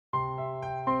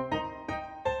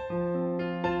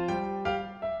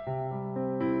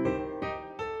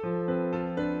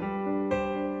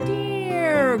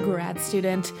grad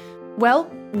student.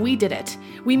 Well, we did it.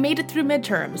 We made it through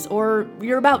midterms, or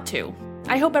you're about to.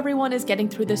 I hope everyone is getting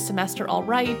through this semester all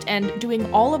right and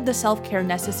doing all of the self-care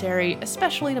necessary,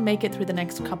 especially to make it through the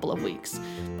next couple of weeks.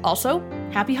 Also,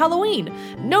 happy Halloween!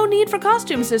 No need for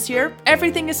costumes this year.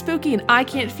 Everything is spooky and I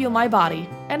can't feel my body.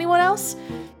 Anyone else?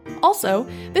 Also,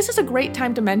 this is a great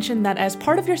time to mention that as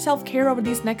part of your self-care over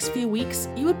these next few weeks,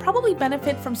 you would probably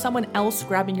benefit from someone else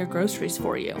grabbing your groceries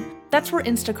for you. That's where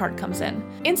Instacart comes in.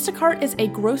 Instacart is a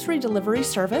grocery delivery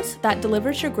service that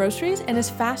delivers your groceries in as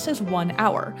fast as 1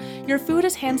 hour. Your food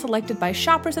is hand-selected by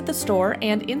shoppers at the store,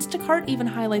 and Instacart even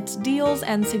highlights deals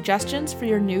and suggestions for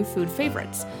your new food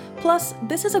favorites. Plus,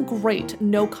 this is a great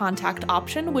no-contact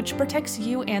option which protects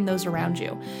you and those around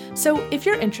you. So if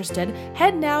you're interested,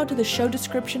 head now to the show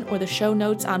description or the show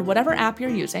notes on whatever app you're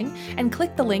using and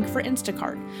click the link for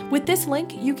Instacart. With this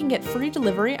link, you can get free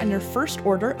delivery on your first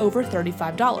order over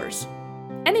 $35.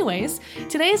 Anyways,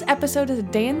 today's episode is a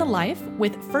day in the life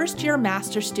with first-year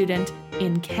master's student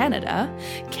in Canada,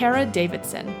 Kara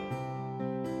Davidson.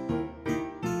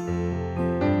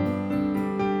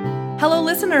 Hello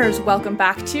listeners, welcome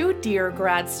back to Dear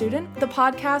Grad Student, the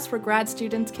podcast where grad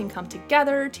students can come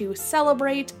together to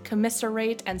celebrate,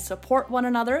 commiserate, and support one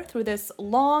another through this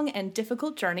long and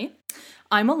difficult journey.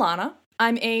 I'm Alana.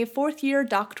 I'm a fourth-year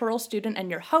doctoral student and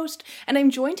your host, and I'm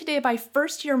joined today by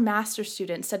first-year master's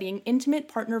student studying intimate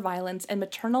partner violence and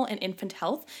maternal and infant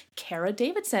health, Kara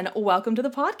Davidson. Welcome to the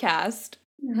podcast.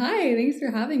 Hi, thanks for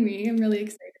having me. I'm really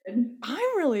excited.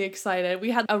 I'm really excited.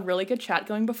 We had a really good chat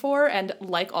going before, and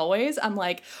like always, I'm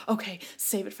like, okay,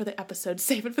 save it for the episode,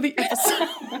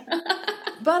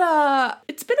 But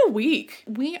it's been a week.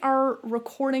 We are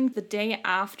recording the day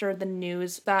after the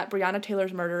news that Breonna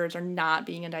Taylor's murderers are not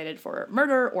being indicted for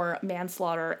murder or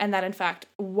manslaughter, and that in fact,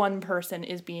 one person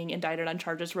is being indicted on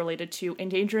charges related to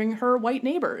endangering her white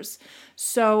neighbors.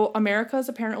 So America is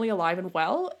apparently alive and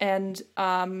well, and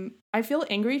I feel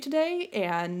angry today,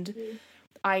 and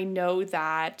I know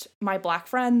that my Black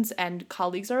friends and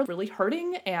colleagues are really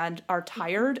hurting and are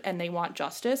tired and they want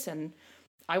justice, and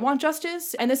I want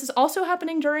justice. And this is also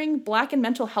happening during Black and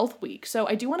Mental Health Week. So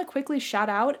I do want to quickly shout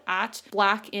out at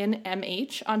Black in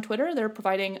MH on Twitter. They're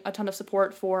providing a ton of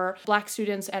support for Black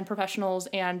students and professionals,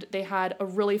 and they had a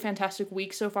really fantastic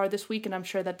week so far this week, and I'm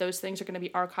sure that those things are going to be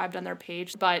archived on their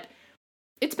page. But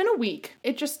it's been a week.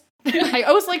 It just...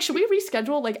 I was like, should we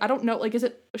reschedule? Like, I don't know. Like,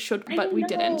 but we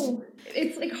didn't.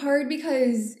 It's like hard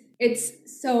because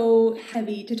it's so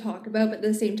heavy to talk about, but at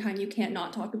the same time, you can't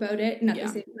not talk about it. And at the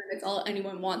same time, it's all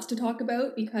anyone wants to talk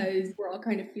about because we're all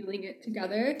kind of feeling it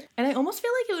together. And I almost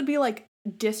feel like it would be like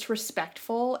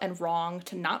disrespectful and wrong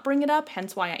to not bring it up,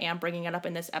 hence why I am bringing it up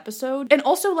in this episode. And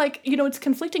also, like, you know, it's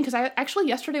conflicting because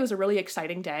yesterday was a really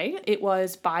exciting day. It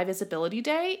was Bi Visibility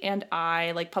Day, and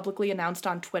I like publicly announced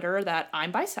on Twitter that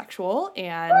I'm bisexual,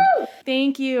 and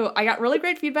thank you. I got really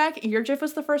great feedback. Your GIF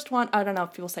was the first one. I don't know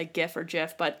if people say GIF or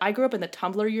GIF, but I grew up in the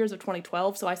Tumblr years of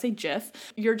 2012, so I say GIF.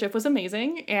 Your GIF was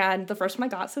amazing, and the first one I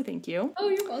got, so thank you. Oh,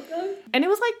 you're welcome. And it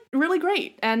was like really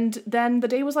great, and then the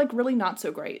day was like really not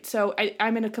so great. So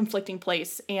I'm in a conflicting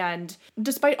place, and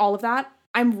despite all of that,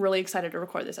 I'm really excited to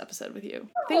record this episode with you.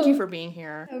 Thank you for being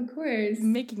here. Of course.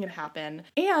 Making it happen.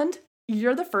 And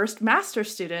you're the first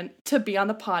master's student to be on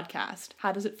the podcast.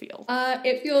 How does it feel?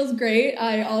 It feels great.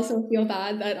 I also feel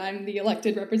bad that I'm the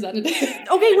elected representative.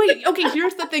 Okay,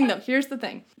 here's the thing though. Here's the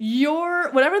thing.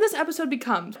 Whatever this episode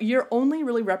becomes, you're only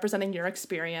really representing your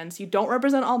experience. You don't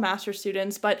represent all master's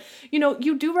students, but you know,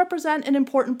 you do represent an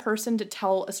important person to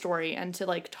tell a story and to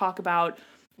like talk about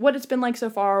what it's been like so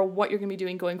far, what you're going to be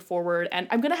doing going forward, and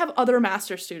I'm going to have other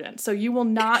master's students, so you will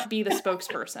not be the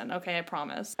spokesperson, okay? I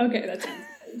promise. Okay, that sounds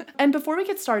good. And before we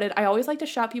get started, I always like to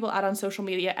shout people out on social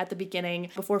media at the beginning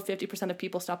before 50% of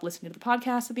people stop listening to the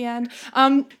podcast at the end.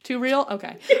 Too real?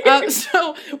 Okay.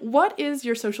 So what is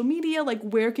your social media? Like,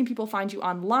 where can people find you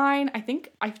online? I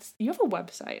think you have a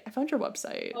website. I found your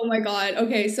website. Oh my God.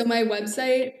 Okay, so my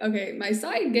website, my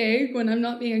side gig when I'm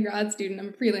not being a grad student, I'm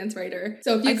a freelance writer.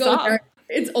 So if you go there,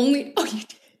 it's only... Oh, you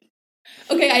did.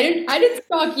 Okay, I didn't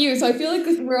stalk you, so I feel like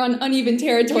we're on uneven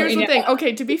territory. Here's the thing.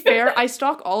 Okay, to be fair, I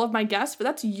stalk all of my guests, but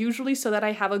that's usually so that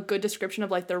I have a good description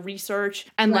of like their research,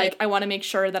 and like I want to make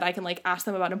sure that I can like ask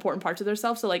them about important parts of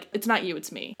themselves. So like it's not you,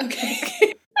 it's me.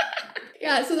 Okay.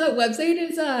 Yeah, so that website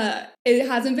is it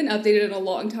hasn't been updated in a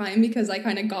long time because I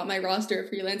kind of got my roster of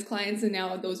freelance clients, and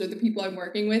now those are the people I'm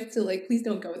working with. So like, please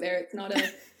don't go there. It's not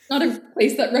a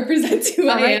place that represents who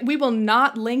I am. We will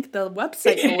not link the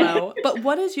website below, but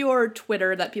what is your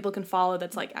Twitter that people can follow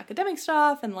that's like academic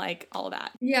stuff and like all of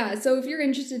that? Yeah, so if you're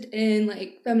interested in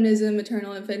like feminism,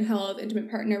 maternal infant health, intimate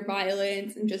partner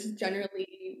violence, and just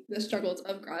generally the struggles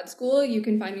of grad school, you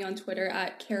can find me on Twitter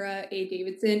at Cara A.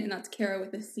 Davidson, and that's Cara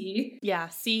with a C. Yeah,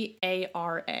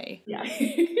 C-A-R-A. Yeah.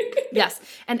 Yes.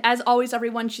 And as always,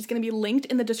 everyone, she's going to be linked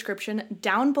in the description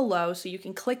down below, so you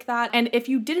can click that. And if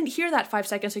you didn't hear that 5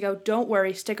 seconds ago, don't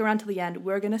worry, stick around to the end.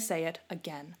 We're going to say it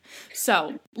again.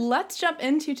 So let's jump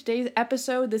into today's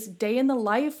episode, this day in the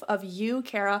life of you,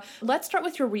 Cara. Let's start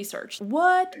with your research.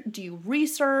 What do you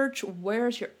research?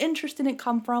 Where's your interest in it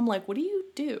come from? Like, what do you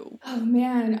do? Oh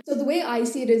man. So the way I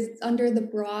see it is under the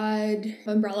broad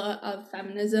umbrella of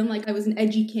feminism. Like, I was an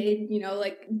edgy kid, you know,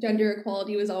 like gender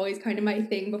equality was always kind of my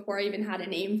thing before I even had a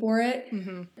name for it.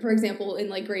 Mm-hmm. For example, in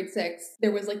like grade 6,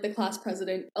 there was like the class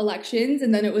president elections,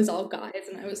 and then it was all guys,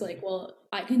 and I was like, well,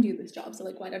 I can do this job, so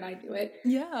like, why don't I do it?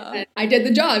 Yeah. And I did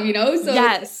the job, you know? So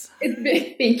yes.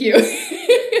 Thank you.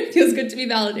 It feels good to be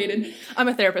validated. I'm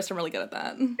a therapist. I'm really good at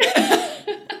that.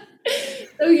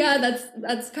 So yeah,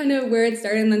 that's kind of where it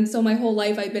started. And then so my whole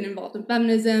life I've been involved in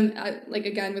feminism. Like,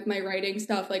 again, with my writing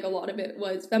stuff, like a lot of it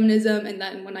was feminism. And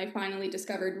then when I finally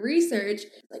discovered research,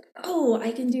 like, oh,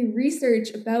 I can do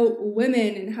research about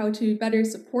women and how to better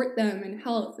support them and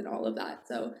health and all of that.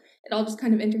 So it all just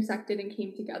kind of intersected and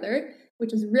came together,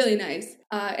 which is really nice.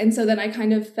 And so then I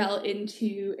kind of fell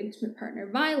into intimate partner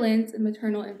violence and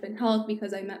maternal infant health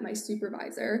because I met my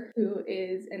supervisor, who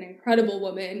is an incredible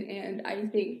woman. And I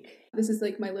think this is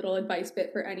like my little advice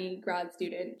bit for any grad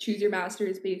student. Choose your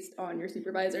master's based on your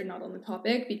supervisor, not on the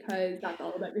topic, because that's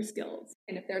all about your skills.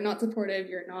 And if they're not supportive,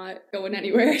 you're not going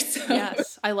anywhere. So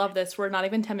yes, I love this. We're not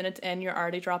even 10 minutes in. You're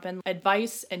already dropping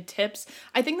advice and tips.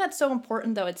 I think that's so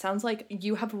important, though. It sounds like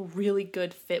you have a really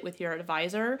good fit with your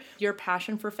advisor, your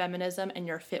passion for feminism, and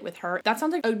your fit with her. That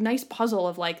sounds like a nice puzzle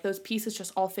of like those pieces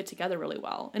just all fit together really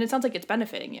well. And it sounds like it's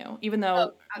benefiting you, even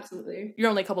though absolutely, you're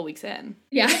only a couple weeks in.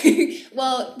 Yeah.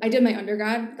 Well, I did my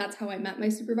undergrad. That's how I met my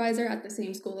supervisor, at the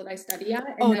same school that I study at.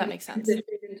 And that makes sense.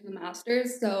 Into the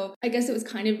master's. So I guess it was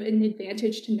kind of an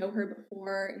advantage to know her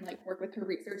before and like work with her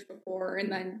research before,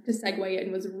 and then to segue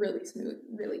in was really smooth,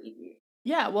 really easy.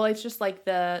 Yeah, well, it's just like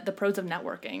the pros of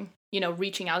networking. You know,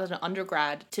 reaching out as an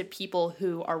undergrad to people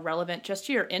who are relevant just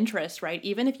to your interests, right?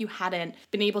 Even if you hadn't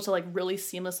been able to like really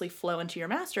seamlessly flow into your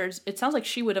master's, it sounds like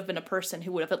she would have been a person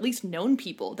who would have at least known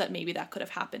people that maybe that could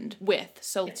have happened with.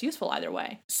 So it's useful either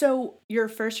way. So you're a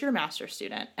first year master's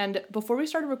student. And before we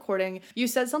started recording, you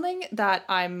said something that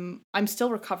I'm still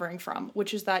recovering from,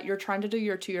 which is that you're trying to do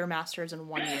your 2-year master's in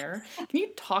 1 year. Can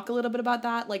you talk a little bit about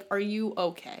that? Like, are you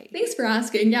okay? Thanks for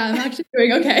asking. Yeah, I'm actually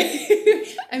doing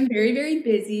okay. I'm very, very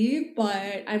busy,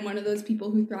 but I'm one of those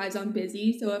people who thrives on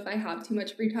busy. So if I have too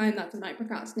much free time, that's when I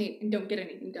procrastinate and don't get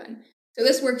anything done. So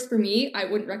this works for me. I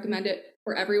wouldn't recommend it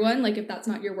for everyone. Like, if that's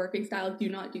not your working style, do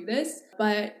not do this.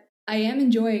 But I am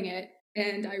enjoying it.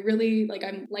 And I really,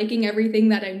 I'm liking everything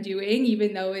that I'm doing,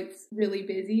 even though it's really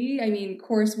busy. I mean,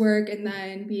 coursework, and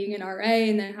then being an RA,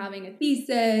 and then having a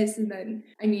thesis, and then,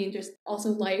 just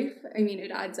also life.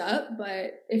 It adds up.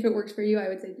 But if it works for you, I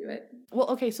would say do it. Well,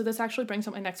 okay, so this actually brings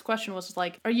up my next question, was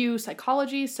like, are you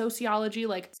psychology, sociology,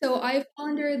 So I fall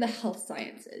under the health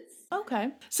sciences. Okay.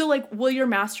 So, will your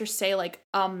master's say,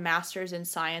 master's in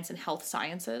science and health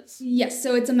sciences? Yes,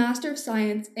 so it's a Master of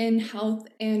Science in Health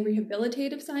and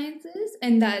Rehabilitative Sciences,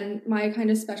 and then my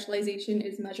kind of specialization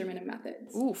is measurement and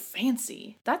methods. Ooh,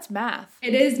 fancy. That's math.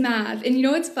 It is math. And you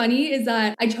know what's funny is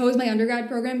that I chose my undergrad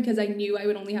program because I knew I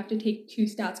would only have to take 2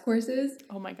 stats courses.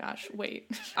 Oh my gosh, wait.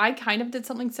 I kind of did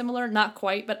something similar, not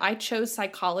quite, but I chose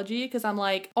psychology because I'm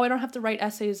like, oh, I don't have to write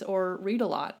essays or read a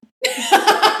lot.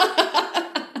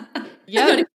 Yeah. I'm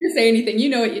not even gonna say anything. You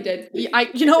know what you did.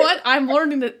 You know what? I'm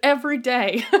learning it every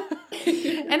day.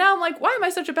 And now I'm like, why am I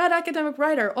such a bad academic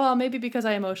writer? Well, maybe because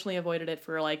I emotionally avoided it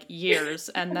for years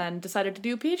and then decided to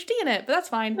do a PhD in it, but that's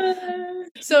fine.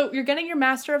 So you're getting your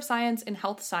Master of Science in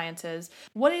Health Sciences.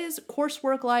 What is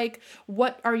coursework like?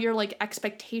 What are your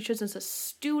expectations as a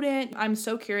student? I'm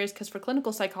so curious because for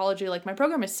clinical psychology, my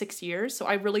program is 6 years. So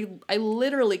I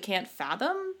literally can't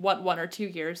fathom what 1 or 2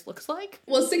 years looks like.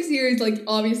 Well, 6 years,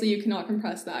 obviously you cannot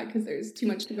compress that because there's too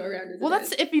much to go around. Well,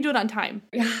 that's if you do it on time.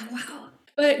 Yeah, wow.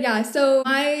 But yeah, so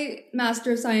my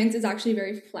Master of Science is actually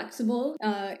very flexible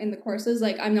in the courses.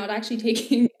 I'm not actually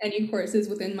taking any courses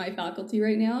within my faculty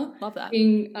right now. Love that.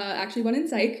 Being actually one in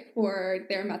psych for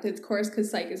their methods course,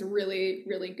 because psych is really,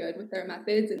 really good with their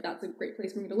methods, and that's a great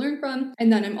place for me to learn from.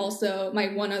 And then I'm also, my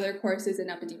one other course is in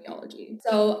epidemiology.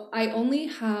 So I only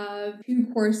have 2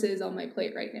 courses on my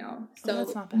plate right now. So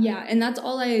that's not bad. Yeah, and that's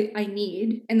all I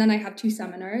need. And then I have 2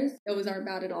 seminars. Those aren't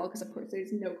bad at all because, of course,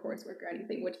 there's no coursework or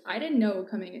anything, which I didn't know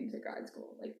coming into grad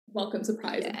school. welcome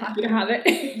surprise. I'm happy to have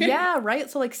it. Yeah, right?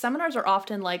 So like seminars are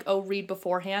often like, oh, read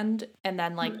beforehand and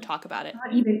then like talk about it.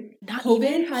 Not even.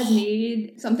 COVID has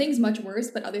made some things much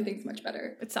worse, but other things much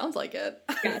better. It sounds like it.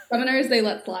 Yeah, seminars they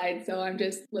let slide, so I'm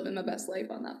just living my best life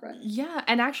on that front. Yeah,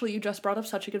 and actually you just brought up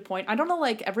such a good point. I don't know,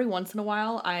 like every once in a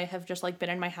while I have just like been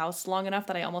in my house long enough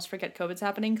that I almost forget COVID's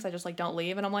happening because I just like don't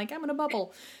leave and I'm like, I'm in a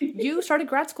bubble. You started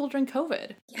grad school during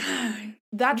COVID. Yeah.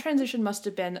 That transition must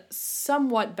have been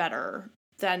somewhat better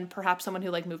than perhaps someone who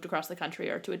like moved across the country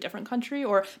or to a different country,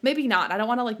 or maybe not. I don't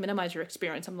want to like minimize your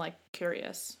experience. I'm like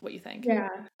curious what you think. Yeah.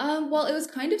 Well, it was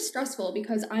kind of stressful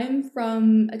because I'm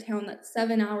from a town that's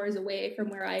 7 hours away from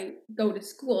where I go to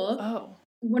school. Oh.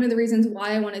 One of the reasons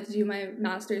why I wanted to do my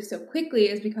master's so quickly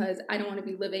is because I don't want to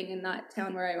be living in that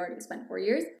town where I already spent 4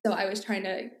 years. So I was trying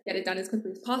to get it done as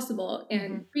quickly as possible.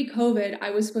 And pre-COVID,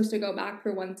 I was supposed to go back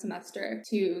for 1 semester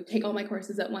to take all my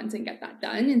courses at once and get that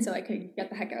done. And so I could get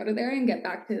the heck out of there and get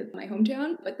back to my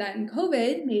hometown. But then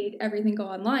COVID made everything go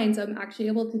online. So I'm actually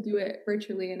able to do it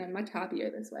virtually and I'm much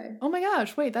happier this way. Oh my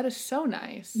gosh, wait, that is so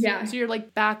nice. Yeah. So you're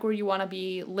like back where you want to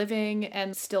be living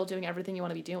and still doing everything you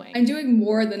want to be doing. I'm doing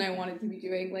more than I wanted to be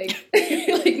doing. Like,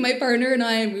 like my partner and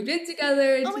I moved in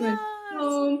together into a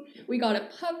home. We got a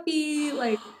puppy.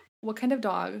 Like, what kind of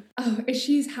dog? Oh,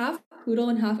 she's half poodle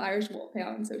and half Irish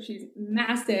Wolfhound, so she's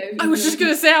massive. I was just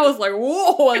gonna say, I was like,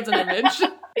 whoa, that's an image.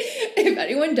 If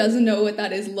anyone doesn't know what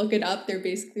that is, look it up. They're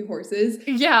basically horses.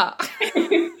 Yeah.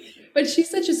 But she's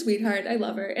such a sweetheart. I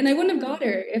love her. And I wouldn't have got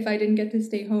her if I didn't get to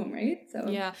stay home, right? So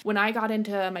yeah. When I got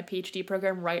into my PhD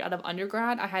program right out of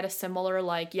undergrad, I had a similar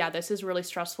like, yeah, this is really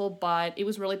stressful, but it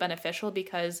was really beneficial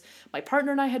because my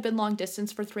partner and I had been long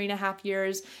distance for 3.5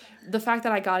 years. The fact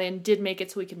that I got in did make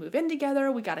it so we could move in together.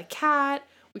 We got a cat.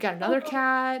 We got another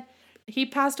cat. He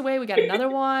passed away. We got another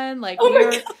one. Like,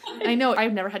 I know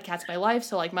I've never had cats in my life.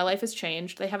 So like my life has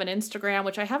changed. They have an Instagram,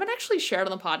 which I haven't actually shared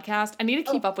on the podcast. I need to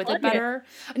keep up with it better.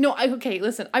 No, okay,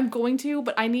 listen, I'm going to,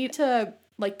 but I need to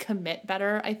like commit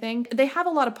better, I think. They have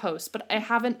a lot of posts, but I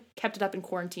haven't kept it up in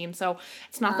quarantine. So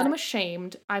it's not that I'm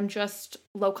ashamed. I'm just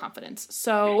low confidence.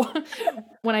 So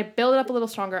when I build it up a little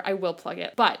stronger, I will plug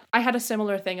it. But I had a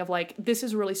similar thing of like, this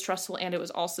is really stressful and it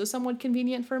was also somewhat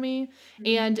convenient for me.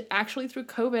 And actually through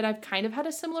COVID, I've kind of had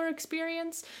a similar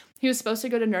experience. He was supposed to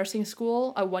go to nursing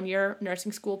school, a 1-year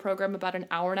nursing school program about an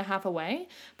hour and a half away.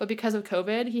 But because of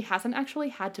COVID, he hasn't actually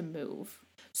had to move.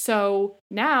 So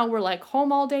now we're like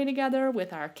home all day together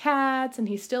with our cats and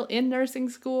he's still in nursing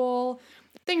school.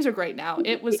 Things are great now.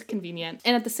 It was convenient.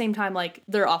 And at the same time, like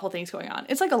there are awful things going on.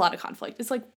 It's like a lot of conflict.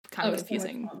 It's like kind of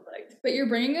confusing. So but you're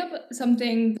bringing up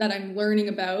something that I'm learning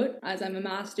about as I'm a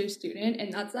master's student.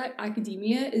 And that's that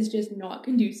academia is just not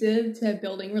conducive to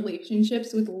building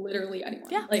relationships with literally anyone.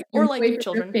 Yeah. Like, or like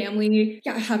children. Family.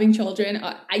 Yeah. Having children.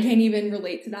 I can't even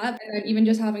relate to that. And even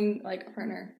just having like a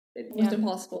partner. It's almost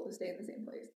impossible to stay in the same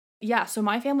place. Yeah, so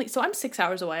my family, so I'm 6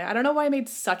 hours away. I don't know why I made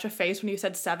such a face when you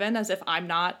said 7, as if I'm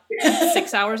not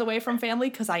 6 hours away from family,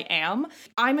 because I am.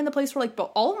 I'm in the place where like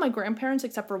all of my grandparents,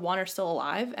 except for one, are still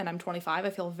alive, and I'm 25.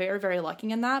 I feel very, very lucky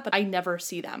in that, but I never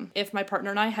see them. If my partner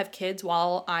and I have kids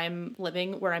while I'm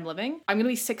living where I'm living, I'm going to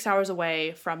be 6 hours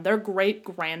away from their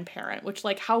great-grandparent, which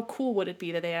like how cool would it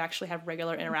be that they actually have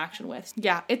regular interaction with?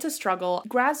 Yeah, it's a struggle.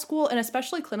 Grad school, and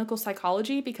especially clinical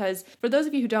psychology, because for those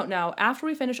of you who don't know, after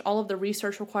we finish all of the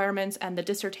research requirements and the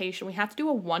dissertation, we have to do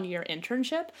a 1-year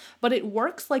internship, but it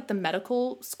works like the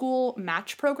medical school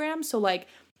match program. So like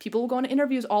people will go on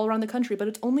interviews all around the country, but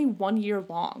it's only 1 year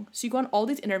long. So you go on all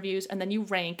these interviews and then you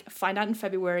rank, find out in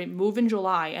February, move in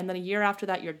July, and then a year after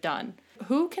that, you're done.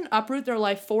 Who can uproot their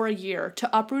life for a year to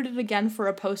uproot it again for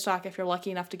a postdoc if you're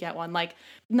lucky enough to get one? Like,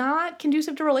 not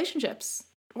conducive to relationships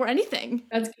or anything.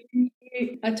 That's giving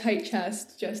me a tight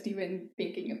chest just even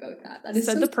thinking about that. That is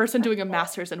said so the person doing a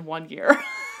master's in 1 year.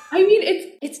 I mean,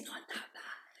 it's not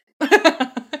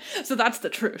that bad. So that's the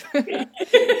truth. But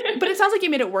it sounds like you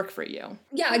made it work for you.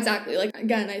 Yeah, exactly. Like,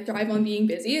 again, I thrive on being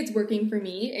busy. It's working for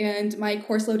me. And my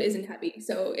course load isn't heavy.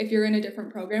 So if you're in a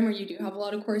different program or you do have a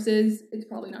lot of courses, it's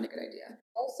probably not a good idea.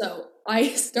 Also,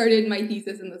 I started my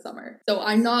thesis in the summer. So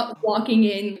I'm not walking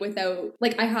in without,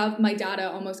 like, I have my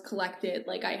data almost collected.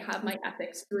 Like, I have my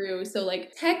ethics through. So,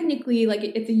 like, technically, like,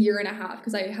 it's a year and a half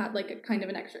because I had, like, a kind of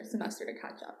an extra semester to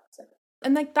catch up. So.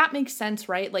 And like that makes sense,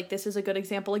 right? Like this is a good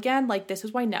example again, like this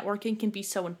is why networking can be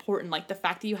so important. Like the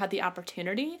fact that you had the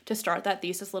opportunity to start that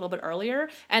thesis a little bit earlier,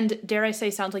 and dare I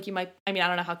say, sounds like you might, I mean, I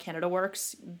don't know how Canada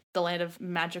works, the land of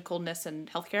magicalness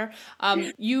and healthcare.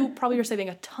 You probably are saving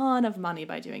a ton of money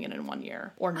by doing it in 1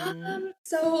 year or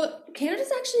so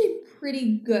Canada's actually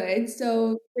pretty good.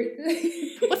 So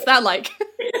what's that like?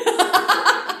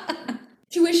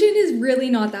 Tuition is really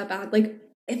not that bad. Like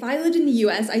If I lived in the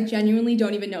US, I genuinely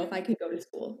don't even know if I could go to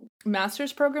school.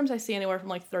 Master's programs, I see anywhere from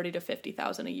like 30 to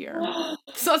 50,000 a year.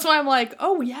 So that's why I'm like,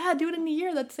 oh yeah, do it in a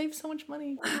year. That saves so much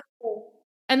money.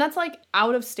 And that's like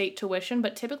out of state tuition,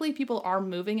 but typically people are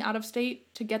moving out of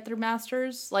state to get their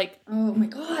master's. Like, oh my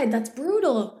God, that's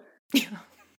brutal. yeah.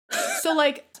 So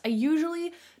like, I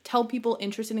usually tell people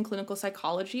interested in clinical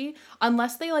psychology,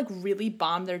 unless they like really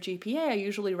bomb their GPA, I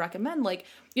usually recommend like,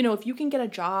 you know, if you can get a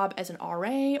job as an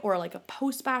RA or like a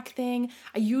post-bac thing,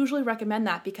 I usually recommend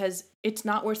that because it's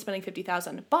not worth spending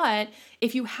 $50,000. But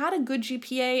if you had a good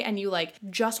GPA and you like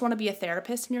just want to be a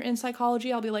therapist and you're in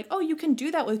psychology, I'll be like, oh, you can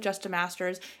do that with just a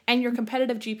master's, and your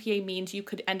competitive GPA means you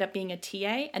could end up being a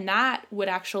TA, and that would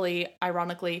actually,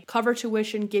 ironically, cover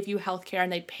tuition, give you healthcare,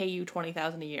 and they'd pay you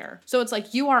 $20,000 a year. So it's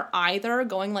like you are either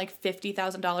going like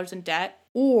 $50,000 in debt,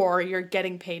 or you're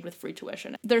getting paid with free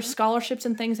tuition. There's scholarships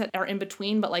and things that are in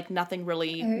between, but like nothing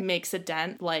really makes a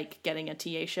dent like getting a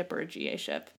TA ship or a GA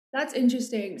ship. That's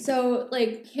interesting. So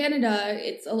like Canada,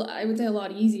 it's I would say a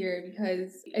lot easier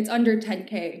because it's under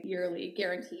 10K yearly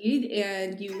guaranteed,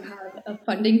 and you have a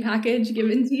funding package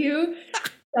given to you.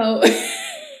 So,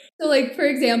 so like for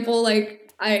example,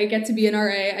 like I get to be an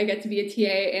RA, I get to be a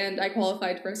TA, and I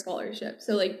qualified for a scholarship.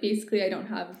 So like basically I don't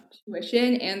have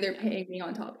tuition and they're paying me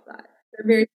on top of that. They're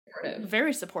very supportive.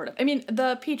 Very supportive. I mean,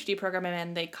 the PhD program I'm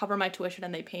in, they cover my tuition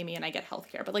and they pay me and I get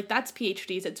healthcare. But like that's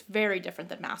PhDs. It's very different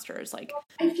than masters. Like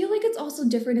I feel like it's also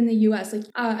different in the US. Like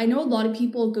I know a lot of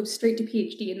people go straight to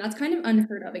PhD, and that's kind of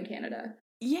unheard of in Canada.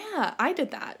 Yeah, I did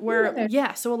that. Where,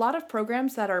 yeah, so a lot of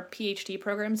programs that are PhD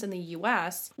programs in the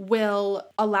US will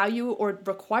allow you or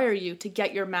require you to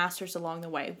get your master's along the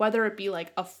way, whether it be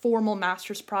like a formal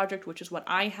master's project, which is what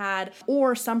I had,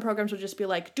 or some programs will just be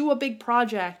like, do a big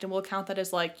project and we'll count that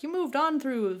as like, you moved on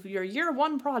through your year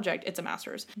one project. It's a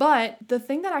master's. But the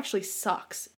thing that actually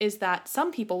sucks is that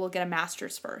some people will get a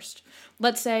master's first.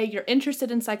 Let's say you're interested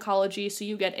in psychology, so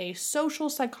you get a social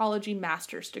psychology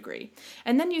master's degree.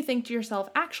 And then you think to yourself,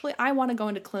 actually, I want to go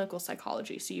into clinical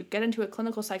psychology. So you get into a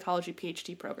clinical psychology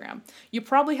PhD program. You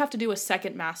probably have to do a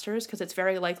second master's because it's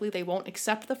very likely they won't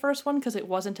accept the first one because it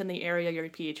wasn't in the area your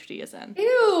PhD is in.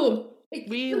 Ew!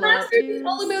 We the love master's is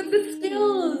all about the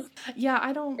skills. Yeah,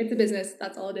 I don't... It's a business.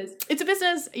 That's all it is. It's a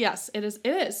business. Yes, it is.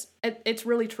 It is. It's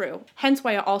really true. Hence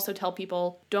why I also tell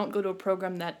people, don't go to a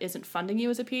program that isn't funding you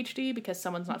as a PhD because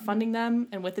someone's not funding them.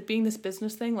 And with it being this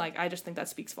business thing, like, I just think that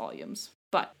speaks volumes.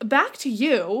 But back to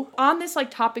you. On this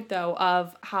like topic though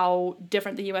of how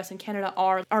different the US and Canada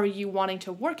are you wanting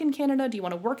to work in Canada? Do you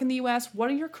want to work in the US?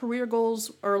 What are your career goals?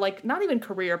 Or like not even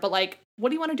career, but like what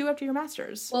do you want to do after your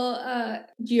master's? Well,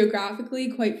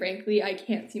 geographically, quite frankly, I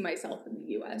can't see myself in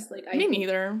the US. Like Me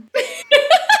neither.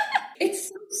 It's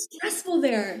so stressful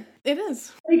there. It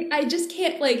is. Like, I just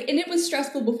can't, like, and it was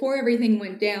stressful before everything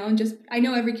went down. Just, I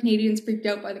know every Canadian's freaked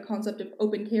out by the concept of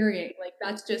open carrying. Like,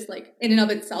 that's just, like, in and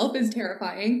of itself is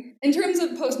terrifying. In terms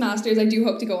of postmasters, I do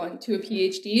hope to go on to a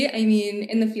PhD. I mean,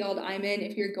 in the field I'm in,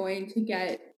 if you're going to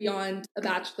get beyond a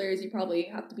bachelor's, you probably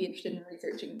have to be interested in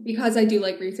researching. Because I do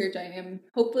like research, I am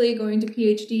hopefully going to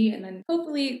PhD and then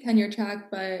hopefully tenure track,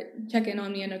 but check in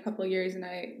on me in a couple of years and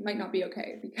I might not be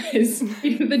okay because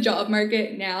the job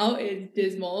market now is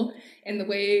dismal. And the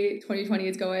way 2020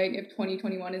 is going, if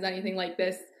 2021 is anything like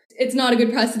this, it's not a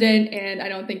good precedent and I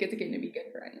don't think it's going to be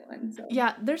good for anyone. So.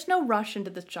 Yeah, there's no rush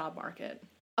into this job market.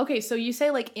 Okay, so you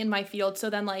say like in my field, so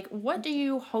then like what do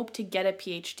you hope to get a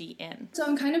PhD in? So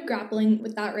I'm kind of grappling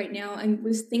with that right now. I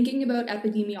was thinking about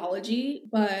epidemiology,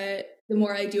 but the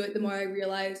more I do it, the more I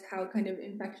realize how kind of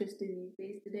infectious disease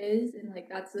based it is. And like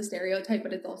that's the stereotype,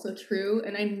 but it's also true.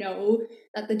 And I know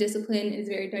that the discipline is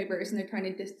very diverse and they're trying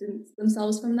to distance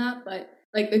themselves from that. But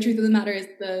like the truth of the matter is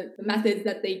the methods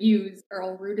that they use are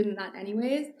all rooted in that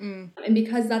anyways. And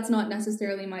because that's not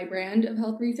necessarily my brand of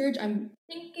health research, I'm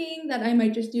thinking that I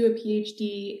might just do a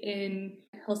PhD in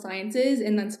health sciences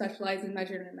and then specialize in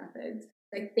measurement methods.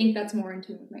 I think that's more in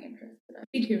tune with my interests.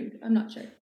 Stay tuned. I'm not sure.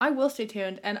 I will stay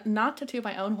tuned, and not to toot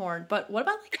my own horn, but what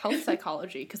about like health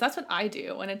psychology? Because that's what I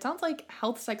do, and it sounds like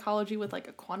health psychology with like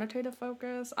a quantitative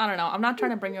focus. I don't know. I'm not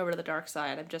trying to bring you over to the dark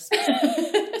side. I'm just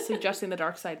suggesting the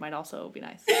dark side might also be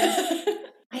nice.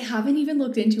 I haven't even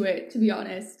looked into it, to be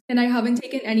honest. And I haven't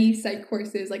taken any psych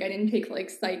courses. Like I didn't take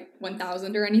like Psych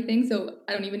 1000 or anything, so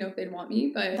I don't even know if they'd want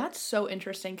me, but... That's so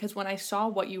interesting, because when I saw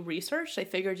what you researched, I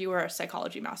figured you were a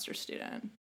psychology master's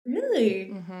student.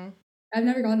 Really? Mm-hmm. I've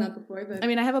never gotten that before, but... I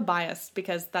mean, I have a bias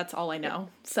because that's all I know.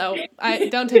 So I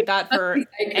don't take that for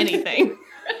anything.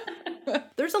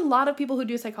 There's a lot of people who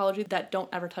do psychology that don't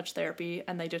ever touch therapy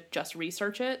and they just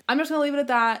research it. I'm just gonna leave it at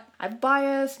that. I'm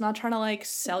biased, not trying to like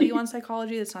sell you on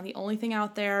psychology. It's not the only thing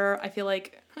out there. I feel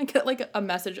like I get like a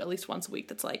message at least once a week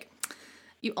that's like,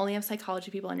 you only have psychology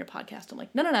people on your podcast. I'm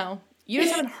like, no. You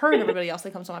just haven't heard everybody else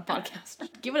that comes on my podcast.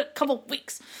 Give it a couple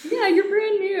weeks. Yeah, you're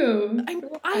brand new.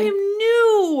 I am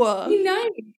new. Be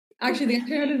nice. Actually, the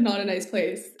internet is not a nice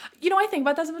place. You know, I think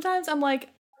about that sometimes. I'm like,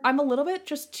 I'm a little bit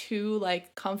just too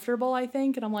like comfortable, I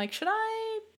think. And I'm like, should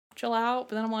I chill out?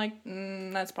 But then I'm like,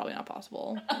 that's probably not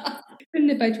possible. Couldn't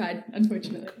if I tried,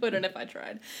 unfortunately. Couldn't if I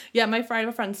tried. Yeah, I have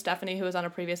a friend, Stephanie, who was on a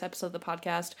previous episode of the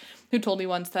podcast, who told me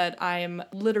once that I'm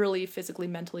literally physically,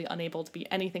 mentally unable to be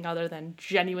anything other than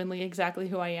genuinely exactly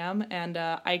who I am. And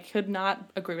I could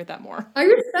not agree with that more. I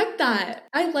respect that.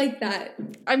 I like that.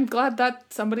 I'm glad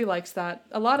that somebody likes that.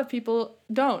 A lot of people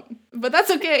don't, but that's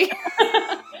okay.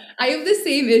 I have the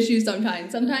same issue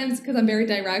sometimes. Sometimes because I'm very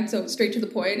direct, so straight to the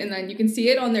point, and then you can see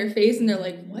it on their face, and they're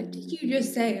like, "What did you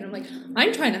just say?" And I'm like,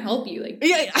 "I'm trying to help you." Like,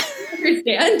 yeah.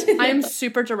 Understand? I am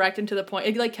super direct and to the point.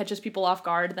 It like catches people off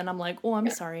guard. Then I'm like, "Oh, I'm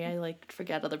sorry. I like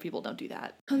forget other people don't do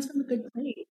that." Comes from a good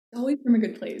place. Always from a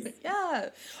good place. Yeah.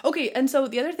 Okay. And so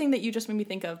the other thing that you just made me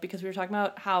think of, because we were talking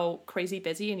about how crazy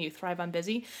busy and you thrive on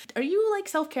busy. Are you like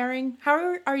self-caring?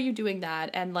 How are you doing that?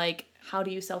 And like, how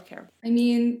do you self-care? I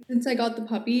mean, since I got the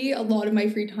puppy, a lot of my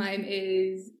free time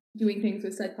is doing things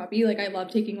with said puppy. Like, I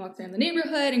love taking walks around the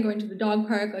neighborhood and going to the dog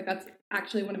park. Like, that's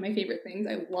actually one of my favorite things.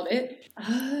 I love it. I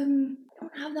don't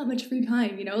have that much free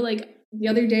time, you know? Like, the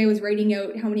other day I was writing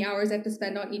out how many hours I have to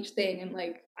spend on each thing, and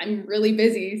like, I'm really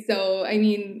busy. So, I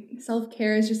mean,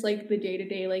 self-care is just like the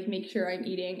day-to-day, like, make sure I'm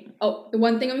eating. Oh, the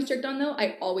one thing I'm strict on though,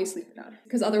 I always sleep enough,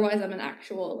 because otherwise I'm an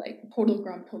actual like total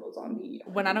grump, total zombie.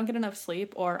 When I don't get enough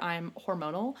sleep or I'm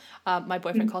hormonal, my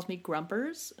boyfriend calls me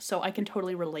grumpers. So I can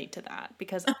totally relate to that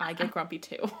because I get grumpy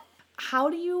too. How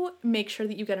do you make sure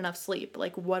that you get enough sleep?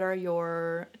 Like, what are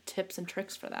your tips and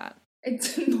tricks for that?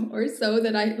 It's more so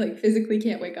that I like physically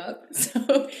can't wake up. So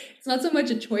it's not so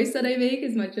much a choice that I make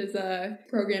as much as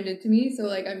programmed into me. So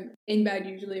like, I'm in bed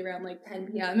usually around like 10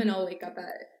 p.m. and I'll wake up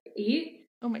at 8.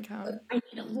 Oh my God. I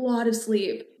need a lot of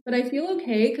sleep, but I feel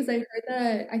okay because I heard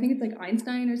that, I think it's like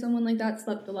Einstein or someone like that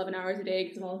slept 11 hours a day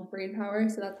because of all his brain power.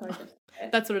 So that's how I just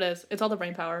That's what it is. It's all the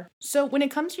brain power. So when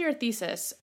it comes to your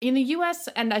thesis, in the US,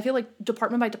 and I feel like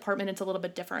department by department, it's a little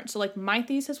bit different. So like my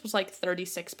thesis was like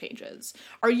 36 pages.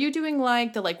 Are you doing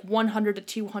like the like 100 to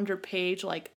 200 page,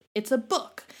 like it's a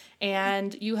book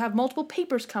and you have multiple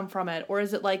papers come from it? Or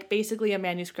is it like basically a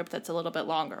manuscript that's a little bit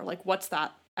longer? Like what's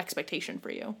that expectation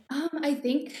for you? I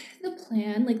think the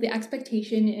plan, like the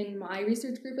expectation in my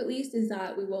research group at least, is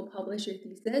that we will publish your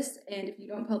thesis. And if you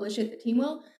don't publish it, the team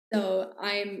will. So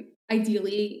I'm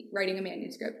ideally writing a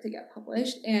manuscript to get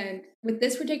published. And with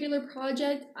this particular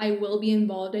project, I will be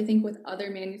involved, I think, with other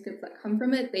manuscripts that come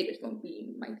from it. They just won't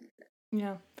be my thesis.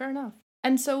 Yeah, fair enough.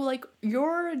 And so, like,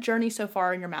 your journey so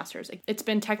far in your master's, it's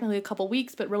been technically a couple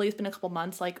weeks, but really it's been a couple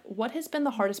months. Like, what has been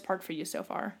the hardest part for you so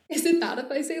far? Is it bad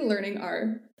if I say learning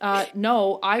R?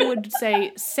 No, I would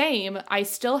say same. I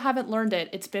still haven't learned it.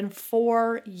 It's been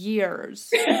 4 years.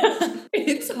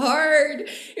 It's hard.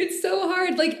 It's so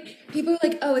hard. Like, people are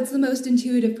like, oh, it's the most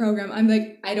intuitive program. I'm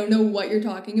like, I don't know what you're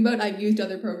talking about. I've used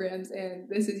other programs and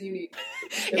this is unique.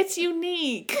 It's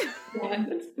unique. Yeah,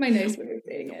 that's my nice way of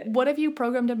saying it. What have you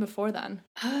programmed in before then?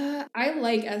 I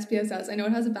like SPSS. I know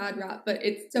it has a bad rap, but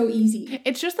it's so easy.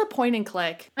 It's just the point and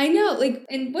click. I know, like,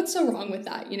 and what's so wrong with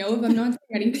that? You know, if I'm not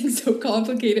saying anything so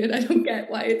complicated, I don't get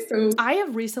why it's so... I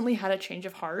have recently had a change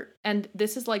of heart, and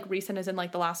this is like recent as in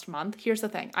like the last month. Here's the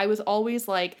thing. I was always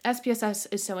like, SPSS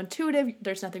is so intuitive,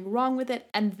 there's nothing wrong with it.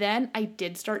 And then I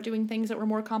did start doing things that were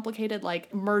more complicated,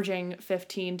 like merging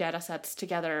 15 data sets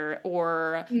together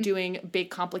or doing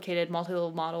big complicated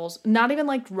multi-level models. Not even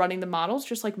like running the models,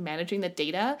 just like managing the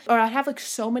data. Or I'd have like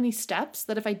so many steps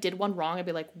that if I did one wrong, I'd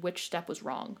be like, which step was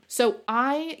wrong? So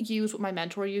I use what my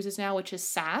mentor uses now, which is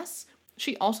SAS.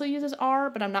 She also uses R,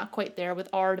 but I'm not quite there with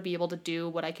R to be able to do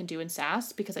what I can do in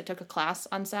SAS because I took a class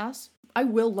on SAS. I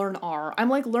will learn R. I'm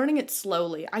like learning it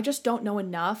slowly. I just don't know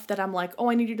enough that I'm like, oh,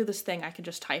 I need to do this thing. I can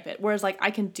just type it. Whereas like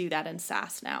I can do that in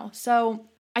SAS now. So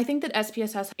I think that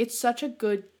SPSS, it's such a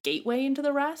good gateway into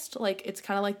the rest. Like it's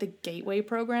kind of like the gateway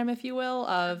program, if you will,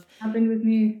 of... Happened with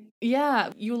me.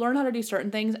 Yeah, you learn how to do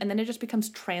certain things and then it just becomes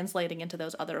translating into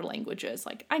those other languages.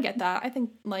 Like, I get that. I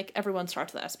think, like, everyone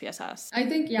starts with SPSS. I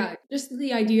think, yeah, just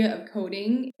the idea of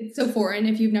coding, it's so foreign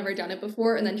if you've never done it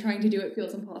before, and then trying to do it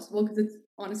feels impossible because it's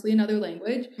honestly another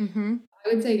language. Mm-hmm.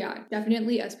 I would say, yeah,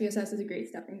 definitely SPSS is a great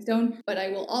stepping stone. But I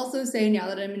will also say now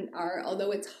that I'm in R, although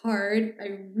it's hard,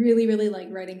 I really, really like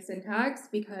writing syntax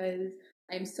because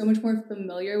I'm so much more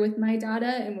familiar with my data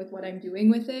and with what I'm doing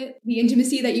with it. The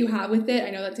intimacy that you have with it, I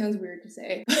know that sounds weird to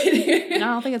say. No, I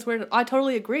don't think it's weird. I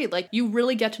totally agree. Like, you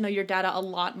really get to know your data a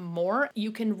lot more.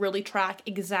 You can really track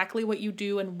exactly what you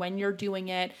do and when you're doing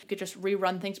it. You could just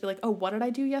rerun things, be like, oh, what did I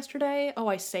do yesterday? Oh,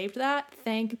 I saved that?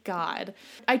 Thank God.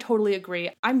 I totally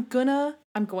agree. I'm going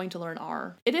to learn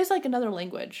R. It is like another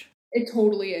language. It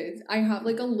totally is. I have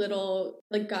like a little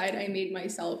like guide I made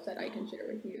myself that I can share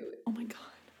with you. Oh my God.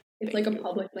 It's like a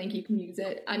public link. You can use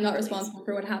it. I'm not responsible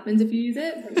for what happens if you use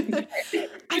it. But you can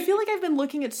I feel like I've been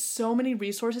looking at so many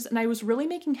resources, and I was really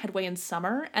making headway in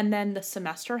summer, and then the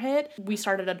semester hit. We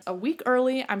started a week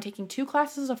early. I'm taking 2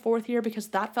 classes a 4th year because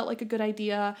that felt like a good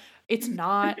idea. It's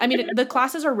not. I mean, the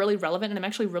classes are really relevant, and I'm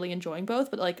actually really enjoying both,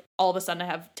 but like all of a sudden I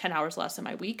have 10 hours less in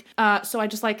my week. So I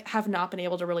just like have not been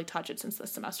able to really touch it since the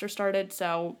semester started.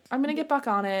 So I'm going to get back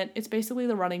on it. It's basically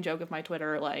the running joke of my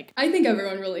Twitter. Like, I think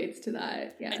everyone relates to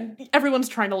that. Yeah. Everyone's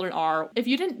trying to learn R. If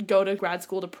you didn't go to grad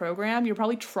school to program, you're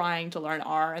probably trying to learn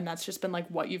R, and that's just been like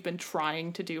what you've been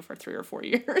trying to do for 3 or 4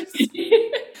 years.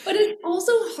 But it's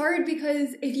also hard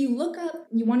because if you look up,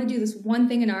 you want to do this one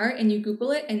thing in art and you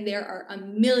Google it, and there are a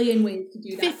million ways to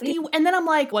do that. 50, and then I'm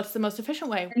like, what's the most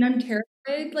efficient way? And I'm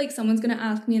terrified, like someone's going to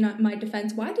ask me in my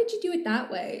defense, why did you do it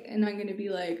that way? And I'm going to be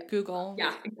like, Google.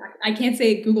 Yeah, exactly. I can't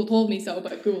say Google told me so,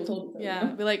 but Google told me so. Yeah,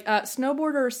 be like,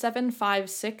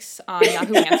 snowboarder756 on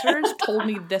Yahoo Answers told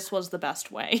me this was the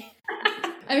best way.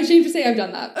 I'm ashamed to say I've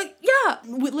done that. Yeah,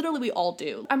 we all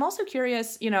do. I'm also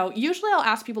curious, usually I'll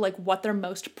ask people like what they're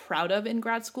most proud of in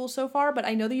grad school so far, but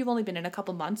I know that you've only been in a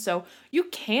couple months, so you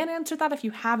can answer that if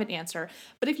you have an answer.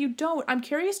 But if you don't, I'm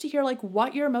curious to hear like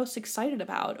what you're most excited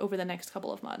about over the next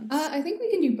couple of months. I think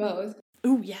we can do both.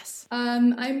 Ooh, yes.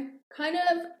 I'm kind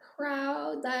of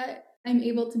proud that I'm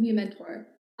able to be a mentor.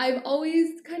 I've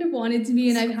always kind of wanted to be,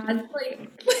 and I've had like,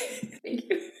 thank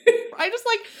you.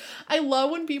 I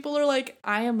love when people are like,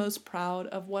 I am most proud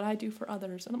of what I do for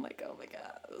others. And I'm like, oh my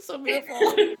God, that's so beautiful.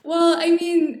 Well, I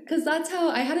mean, because that's how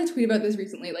I had a tweet about this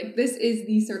recently. Like, this is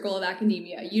the circle of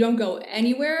academia. You don't go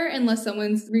anywhere unless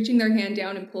someone's reaching their hand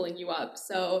down and pulling you up.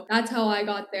 So that's how I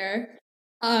got there.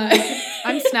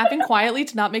 I'm snapping quietly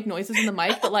to not make noises in the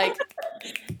mic, but like,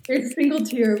 there's a single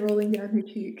tear rolling down her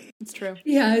cheek. It's true.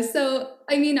 Yeah, so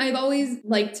I mean, I've always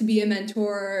liked to be a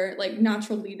mentor, like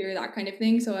natural leader, that kind of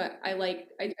thing. So I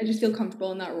just feel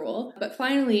comfortable in that role. But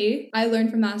finally, I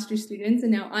learned from master's students,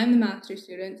 and now I'm the master's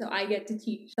student, so I get to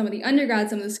teach some of the undergrads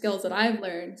some of the skills that I've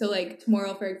learned. So like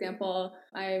tomorrow, for example,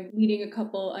 I'm leading a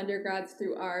couple undergrads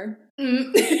through R.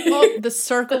 Well, the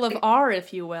circle of R,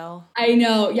 if you will. I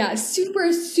know, yeah,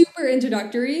 super, super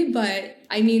introductory, but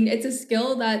I mean, it's a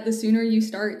skill that the sooner you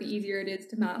start, the easier it is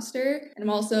to master. And I'm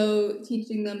also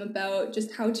teaching them about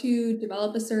just how to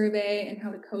develop a survey and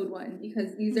how to code one,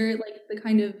 because these are like the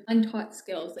kind of untaught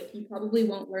skills. Like, you probably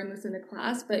won't learn this in a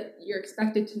class, but you're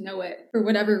expected to know it for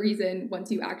whatever reason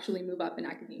once you actually move up in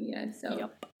academia. So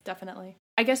yep, definitely.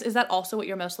 I guess, is that also what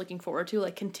you're most looking forward to,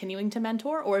 like continuing to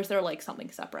mentor, or is there like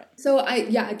something separate? So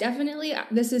definitely.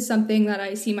 This is something that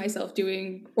I see myself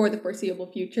doing for the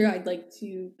foreseeable future. I'd like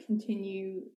to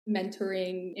continue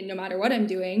mentoring in no matter what I'm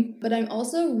doing, but I'm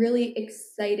also really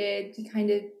excited to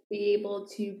kind of be able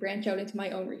to branch out into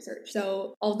my own research.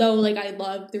 So although like I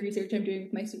love the research I'm doing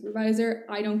with my supervisor,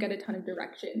 I don't get a ton of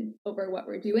direction over what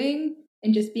we're doing.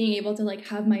 And just being able to like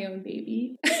have my own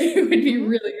baby would be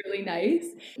really, really nice.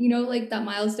 Like that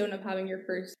milestone of having your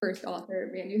first author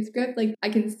manuscript, like I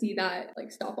can see that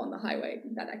like stop on the highway,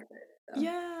 that exit. So.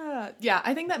 Yeah,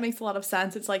 I think that makes a lot of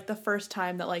sense. It's like the first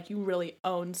time that like you really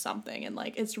own something and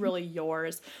like it's really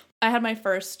yours. I had my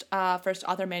first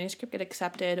author manuscript get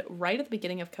accepted right at the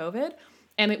beginning of COVID,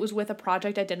 and it was with a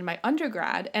project I did in my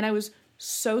undergrad, and I was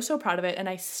so proud of it, and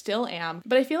I still am.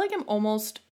 But I feel like I'm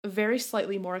almost very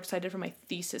slightly more excited for my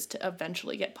thesis to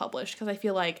eventually get published, because I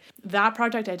feel like that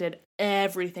project I did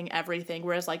everything,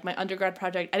 whereas like my undergrad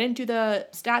project, I didn't do the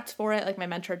stats for it. Like my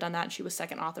mentor had done that and she was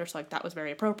second author, so like that was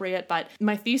very appropriate. But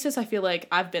my thesis, I feel like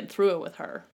I've been through it with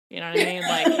her. You know what I mean?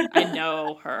 Like, I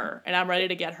know her and I'm ready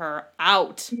to get her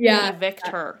out. Yeah. Evict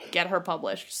her, get her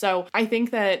published. So I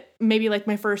think that maybe like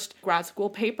my first grad school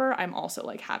paper, I'm also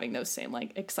like having those same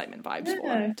like excitement vibes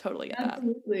for. Totally get that.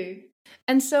 Absolutely.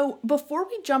 And so before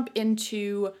we jump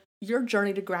into your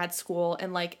journey to grad school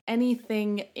and like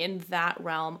anything in that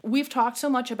realm, we've talked so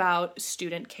much about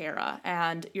student care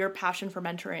and your passion for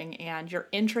mentoring and your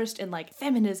interest in like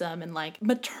feminism and like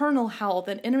maternal health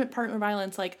and intimate partner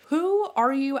violence. Like, who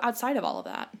are you outside of all of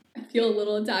that? I feel a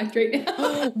little attacked right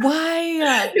now.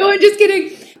 Why? No, I'm just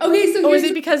kidding. Okay, so is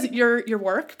it because your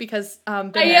work? Because I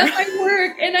am my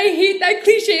work, and I hate that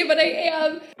cliche, but I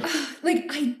am.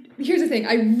 like, here's the thing.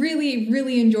 I really,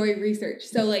 really enjoy research.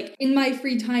 So like in my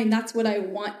free time, that's what I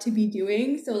want to be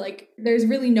doing. So like there's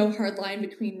really no hard line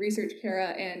between Research Kara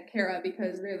and Kara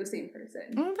because they're the same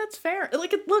person. Oh, that's fair.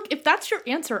 Like, look, if that's your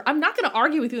answer, I'm not going to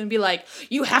argue with you and be like,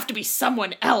 you have to be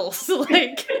someone else.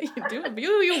 Like, you do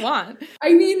who you want.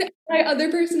 I mean, my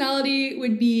other personality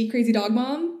would be Crazy Dog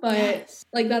Mom, but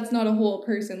like that's not a whole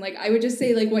person. Like I would just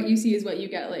say like what you see is what you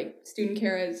get. Like student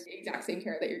Kara is the exact same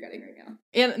Kara that you're getting right now.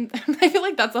 And I feel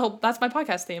like that's my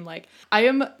podcast theme. Like, I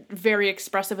am very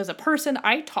expressive as a person.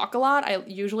 I talk a lot. I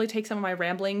usually take some of my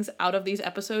ramblings out of these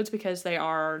episodes because they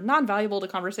are non-valuable to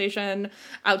conversation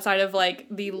outside of like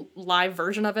the live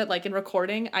version of it. Like in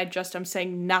recording, I just am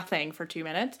saying nothing for 2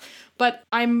 minutes. But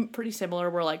I'm pretty similar.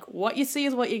 We're like, what you see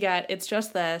is what you get. It's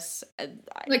just this.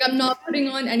 Like, I'm not putting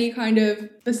on any kind of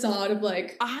facade of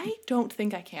like... I don't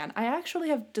think I can. I actually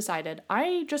have decided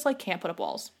I just like can't put up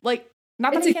walls. Like,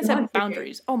 not that I can't set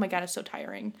boundaries. Oh my God, it's so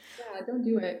tiring. Yeah, don't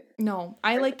do it. No,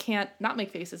 I like can't not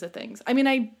make faces at things. I mean,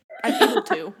 I'm able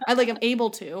to. I'm able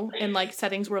to in like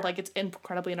settings where like it's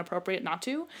incredibly inappropriate not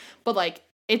to. But like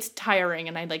it's tiring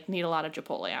and I like need a lot of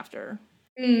Chipotle after.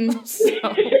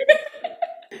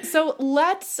 So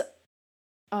let's.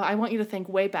 I want you to think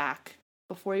way back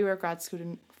before you were a grad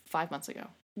student 5 months ago.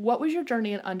 What was your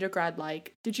journey in undergrad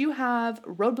like? Did you have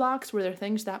roadblocks? Were there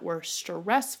things that were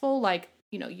stressful, like,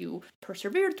 you know, you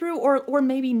persevered through, or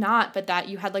maybe not, but that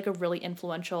you had like a really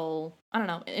influential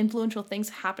things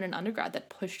happen in undergrad that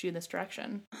pushed you in this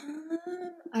direction?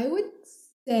 I would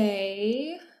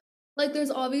say, like,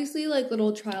 there's obviously like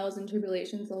little trials and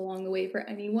tribulations along the way for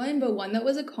anyone, but one that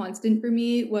was a constant for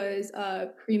me was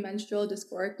premenstrual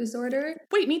dysphoric disorder.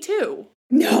 Wait, me too.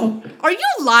 No. Are you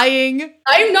lying?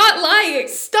 I'm not lying.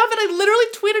 Stop it. I literally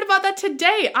tweeted about that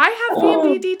today. I have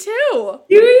PMDD too.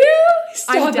 Do you?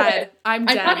 Stop I'm dead. It. I'm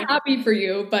dead. I'm not happy for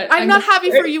you, but... I'm not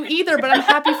happy for you either, but I'm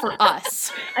happy for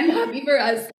us. I'm happy for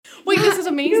us. Wait, this is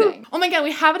amazing. Oh my God,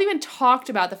 we haven't even talked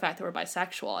about the fact that we're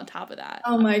bisexual on top of that.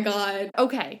 Oh my God.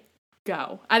 Okay.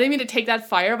 Go. I didn't mean to take that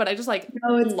fire, but I just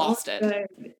lost it.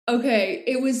 Good. Okay,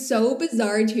 it was so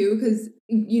bizarre too because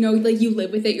you know, like you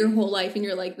live with it your whole life and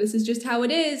you're like, this is just how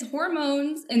it is,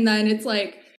 hormones, and then it's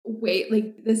like, wait,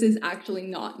 like this is actually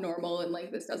not normal and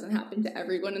like this doesn't happen to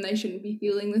everyone and I shouldn't be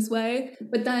feeling this way.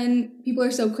 But then people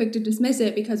are so quick to dismiss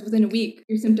it because within a week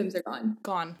your symptoms are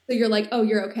gone. So you're like, oh,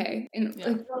 you're okay. And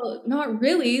like, well, not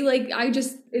really. Like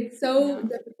it's so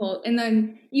difficult. And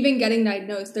then even getting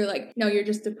diagnosed, they're like, no, you're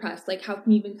just depressed. Like how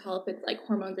can you even tell if it's like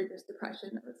hormones or just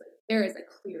depression? I was like, there is a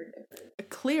clear difference.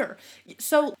 Clear.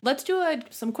 So let's do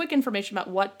some quick information about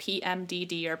what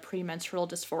PMDD or premenstrual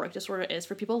dysphoric disorder is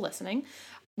for people listening.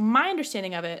 My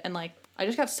understanding of it, and like, I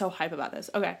just got so hype about this.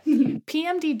 Okay.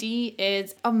 PMDD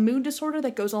is a mood disorder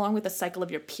that goes along with the cycle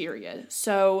of your period.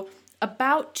 So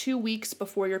about 2 weeks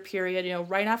before your period, you know,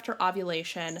 right after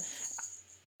ovulation.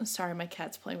 Sorry, my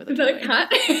cat's playing with a toy. Is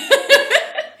that a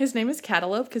cat? His name is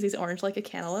Cantaloupe because he's orange like a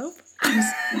cantaloupe.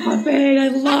 Stop it. I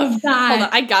love that. Hold on.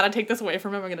 I gotta take this away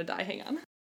from him. I'm gonna die. Hang on.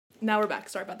 Now we're back.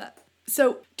 Sorry about that.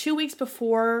 So 2 weeks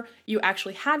before you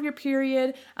actually have your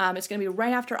period, it's going to be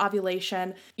right after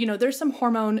ovulation. You know, there's some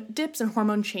hormone dips and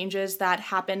hormone changes that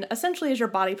happen essentially as your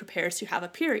body prepares to have a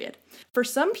period. For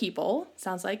some people,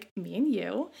 sounds like me and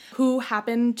you, who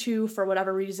happen to, for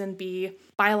whatever reason, be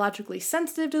biologically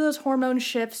sensitive to those hormone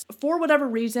shifts, for whatever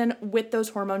reason, with those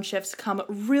hormone shifts come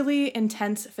really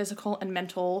intense physical and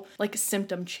mental, like,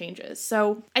 symptom changes.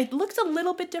 So it looks a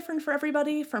little bit different for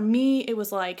everybody. For me, it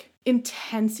was like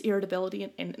intense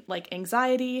irritability and like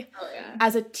anxiety. Oh, yeah.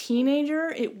 As a teenager,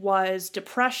 it was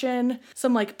depression,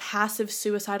 some like passive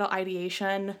suicidal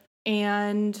ideation,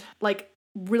 and like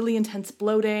really intense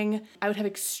bloating. I would have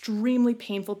extremely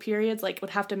painful periods, like would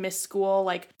have to miss school,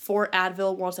 like 4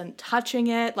 Advil, wasn't touching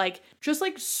it, like just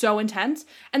like so intense.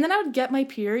 And then I would get my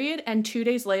period and 2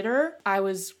 days later, I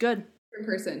was good. In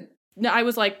person. No, I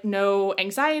was like, no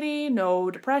anxiety,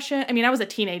 no depression. I mean, I was a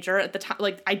teenager at the time.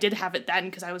 Like, I did have it then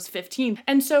because I was 15.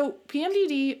 And so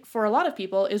PMDD, for a lot of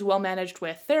people, is well managed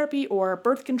with therapy or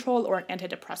birth control or an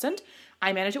antidepressant.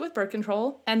 I manage it with birth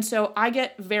control. And so I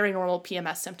get very normal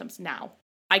PMS symptoms now.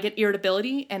 I get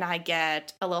irritability and I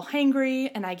get a little hangry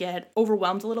and I get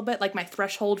overwhelmed a little bit. Like, my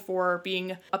threshold for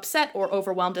being upset or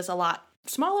overwhelmed is a lot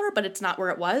smaller, but it's not where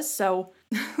it was. So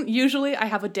usually I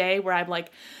have a day where I'm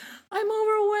like, I'm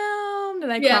overwhelmed,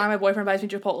 and I cry, my boyfriend buys me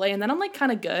Chipotle, and then I'm like kind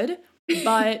of good,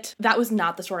 but that was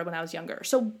not the story when I was younger.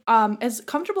 So as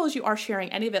comfortable as you are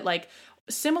sharing any of it, like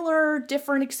similar,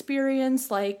 different experience,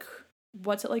 like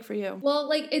What's it like for you? Well,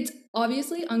 like, it's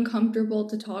obviously uncomfortable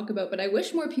to talk about, but I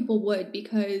wish more people would,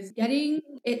 because getting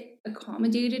it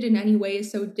accommodated in any way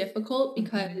is so difficult,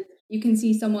 because you can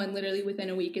see someone literally within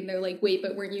a week and they're like, wait,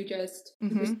 but weren't you just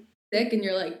sick? And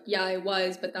you're like, yeah, I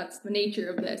was, but that's the nature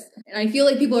of this. And I feel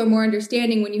like people are more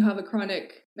understanding when you have a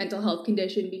chronic mental health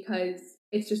condition, because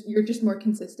it's just, you're just more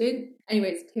consistent.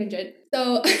 Anyways, tangent.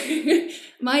 So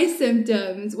my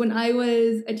symptoms when I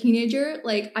was a teenager,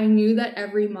 like, I knew that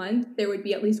every month there would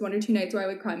be at least 1 or 2 nights where I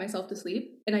would cry myself to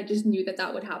sleep. And I just knew that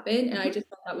that would happen. And I just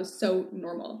thought that was so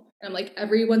normal. And I'm like,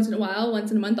 every once in a while,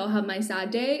 once in a month, I'll have my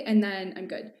sad day and then I'm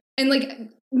good. And like,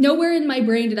 nowhere in my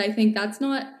brain did I think that's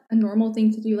not a normal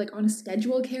thing to do, like on a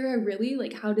schedule, Kara. Really?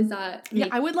 Like, how does that make... Yeah,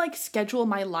 I would like schedule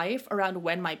my life around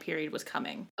when my period was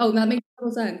coming. Oh, that makes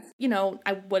total sense. You know,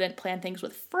 I wouldn't plan things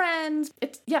with friends.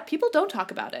 People don't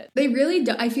talk about it. They really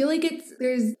do. I feel like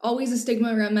there's always a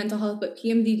stigma around mental health, but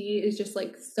PMDD is just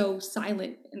like so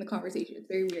silent in the conversation. It's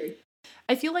very weird.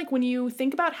 I feel like when you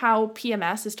think about how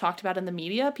PMS is talked about in the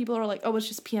media, people are like, oh, it's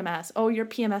just PMS. Oh, you're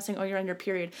PMSing. Oh, you're on your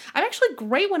period. I'm actually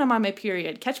great when I'm on my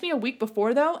period. Catch me a week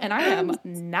before, though, and I am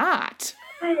not.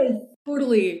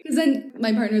 Totally. Because then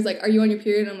my partner's like, are you on your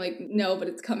period? And I'm like, no, but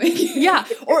it's coming. Yeah.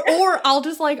 Or I'll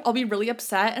just like, I'll be really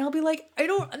upset and I'll be like, I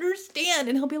don't understand.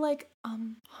 And he'll be like,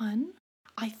 hun,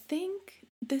 I think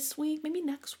this week, maybe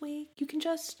next week, you can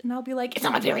just, and I'll be like, it's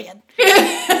not my period.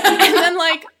 And then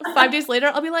like 5 days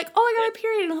later, I'll be like, oh, I got a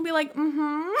period. And he'll be like,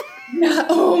 Yeah.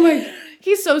 Oh my God.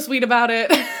 He's so sweet about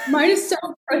it. Mine is so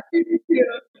frustrating too.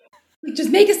 Like,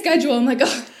 just make a schedule. I'm like,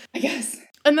 oh, I guess.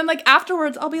 And then like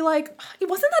afterwards, I'll be like, it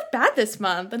wasn't that bad this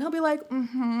month. And he'll be like, Or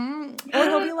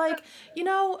he'll be like, you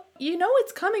know,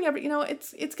 it's coming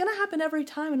it's going to happen every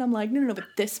time. And I'm like, no, but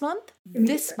this month,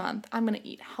 I'm going to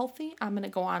eat healthy. I'm going to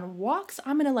go on walks.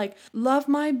 I'm going to like love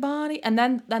my body. And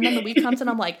then the week comes and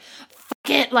I'm like, fuck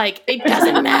it. Like, it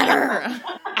doesn't matter.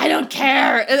 I don't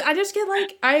care. I just get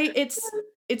like,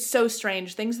 it's so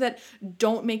strange. Things that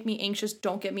don't make me anxious,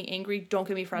 don't get me angry, don't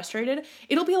get me frustrated.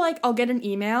 It'll be like, I'll get an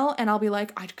email and I'll be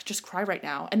like, I could just cry right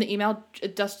now. And the email,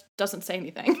 it doesn't say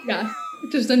anything. Yeah,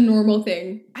 just a normal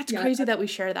thing. That's crazy that we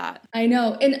share that. I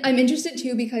know. And I'm interested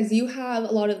too, because you have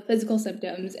a lot of physical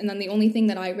symptoms. And then the only thing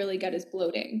that I really get is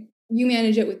bloating. You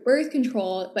manage it with birth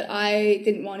control, but I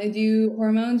didn't want to do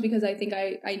hormones because I think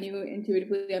I knew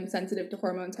intuitively I'm sensitive to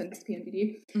hormones, hence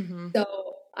PMDD. So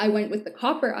I went with the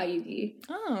copper IUD.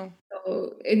 Oh.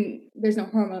 So, and there's no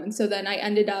hormones. So then I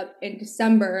ended up in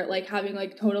December, like having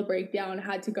like total breakdown,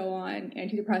 had to go on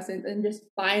antidepressants and just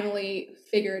finally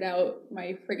figured out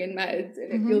my friggin' meds.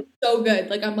 And it feels so good.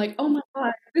 Like, I'm like, oh my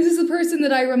God, this is the person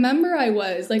that I remember I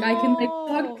was. Like, I can like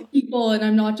talk to people and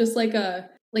I'm not just like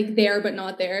there but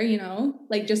not there, you know,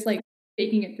 like just like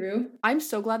faking it through. I'm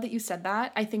so glad that you said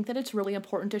that. I think that it's really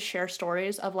important to share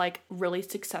stories of like really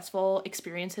successful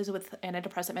experiences with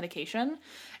antidepressant medication.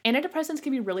 Antidepressants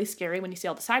can be really scary when you see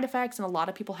all the side effects, and a lot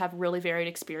of people have really varied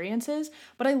experiences,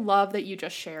 but I love that you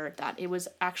just shared that it was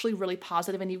actually really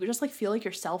positive and you would just like feel like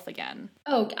yourself again.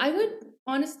 Oh, I would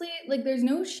honestly, like, there's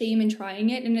no shame in trying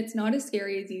it, and it's not as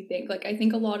scary as you think. Like, I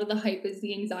think a lot of the hype is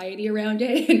the anxiety around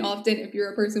it, and often if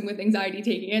you're a person with anxiety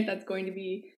taking it, that's going to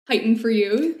be heightened for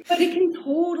you. But it can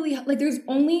totally, like, there's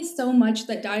only so much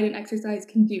that diet and exercise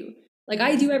can do. Like,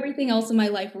 I do everything else in my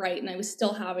life right, and I was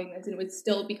still having this, and it was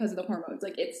still because of the hormones.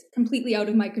 Like, it's completely out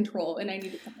of my control, and I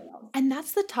needed something else. And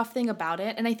that's the tough thing about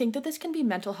it, and I think that this can be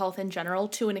mental health in general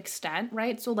to an extent,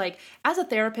 right? So, like, as a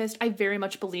therapist, I very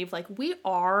much believe, like, we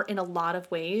are, in a lot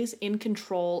of ways, in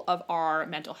control of our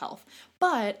mental health.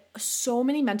 But so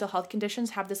many mental health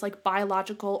conditions have this, like,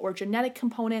 biological or genetic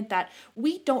component that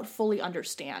we don't fully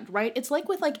understand, right? It's like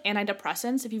with, like,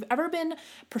 antidepressants. If you've ever been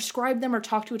prescribed them or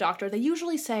talked to a doctor, they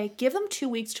usually say, give them 2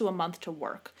 weeks to a month to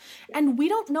work. And we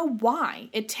don't know why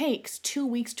it takes 2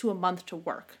 weeks to a month to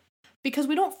work, because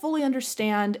we don't fully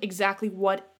understand exactly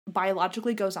what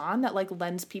biologically goes on that like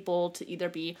lends people to either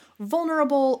be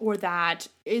vulnerable or that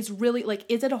is really like,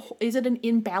 is it an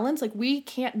imbalance? Like, we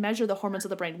can't measure the hormones of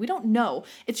the brain. We don't know.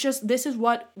 It's just, this is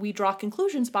what we draw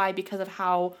conclusions by because of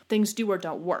how things do or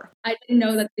don't work. I didn't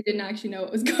know that they didn't actually know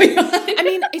what was going on. I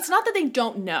mean, it's not that they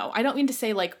don't know. I don't mean to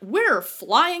say like we're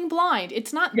flying blind.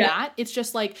 It's not that. It's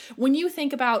just like, when you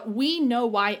think about, we know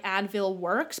why Advil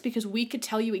works because we could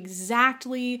tell you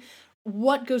exactly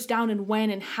what goes down and when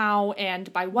and how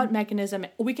and by what mechanism.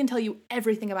 We can tell you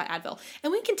everything about Advil.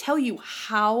 And we can tell you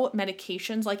how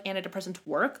medications like antidepressants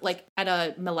work, like at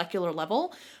a molecular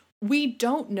level. We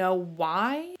don't know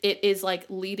why it is like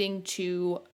leading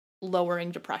to lowering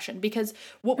depression, because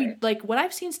what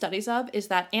I've seen studies of is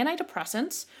that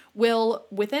antidepressants will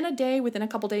within a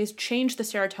couple days change the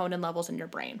serotonin levels in your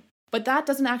brain. But that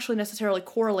doesn't actually necessarily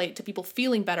correlate to people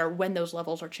feeling better when those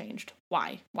levels are changed.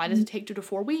 Why? Why does it take 2 to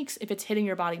 4 weeks if it's hitting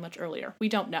your body much earlier? We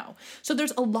don't know. So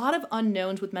there's a lot of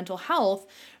unknowns with mental health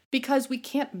because we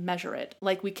can't measure it.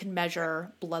 Like we can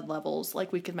measure blood levels,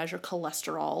 like we can measure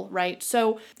cholesterol, right?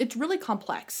 So it's really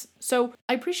complex. So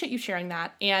I appreciate you sharing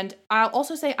that. And I'll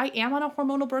also say I am on a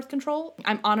hormonal birth control.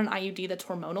 I'm on an IUD that's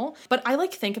hormonal, but I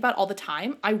like think about all the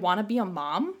time, I want to be a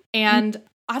mom. And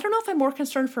I don't know if I'm more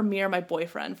concerned for me or my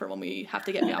boyfriend for when we have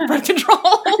to get me on birth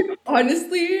control.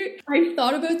 Honestly, I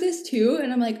thought about this too,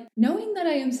 and I'm like, knowing that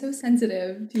I am so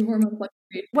sensitive to hormone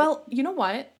fluctuations. Well, you know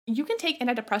what? You can take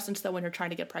antidepressants though when you're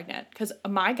trying to get pregnant. Because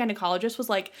my gynecologist was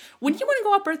like, when you want to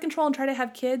go off birth control and try to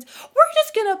have kids, we're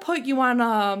just gonna put you on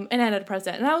an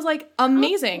antidepressant. And I was like,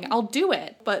 amazing, I'll do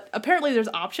it. But apparently there's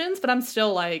options, but I'm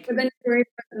still like, But then you're worried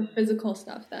about the physical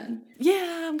stuff then.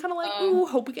 yeah, I'm kind of like, ooh,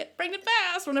 hope we get pregnant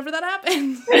fast whenever that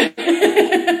happens.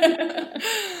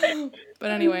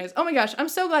 But anyways, oh my gosh, I'm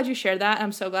so glad you shared that.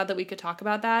 I'm so glad that we could talk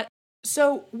about that.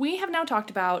 So we have now talked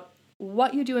about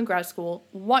what you do in grad school,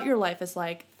 what your life is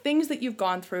like, things that you've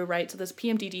gone through, right? So this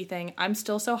PMDD thing, I'm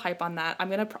still so hype on that.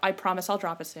 I promise I'll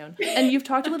drop it soon. And you've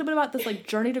talked a little bit about this like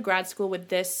journey to grad school with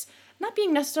this not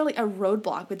being necessarily a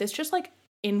roadblock, but this just like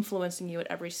influencing you at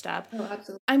every step. Oh,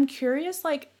 absolutely. I'm curious,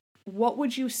 like, what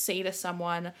would you say to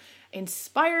someone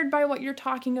inspired by what you're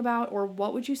talking about, or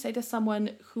what would you say to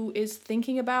someone who is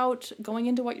thinking about going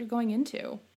into what you're going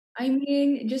into? I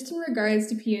mean, just in regards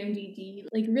to PMDD,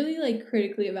 like really like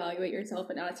critically evaluate yourself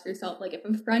and ask yourself, like if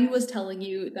a friend was telling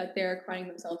you that they're crying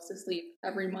themselves to sleep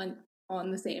every month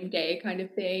on the same day kind of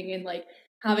thing and like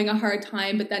having a hard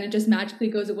time, but then it just magically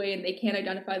goes away and they can't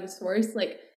identify the source,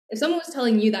 like if someone was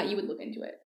telling you that, you would look into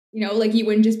it. You know, like you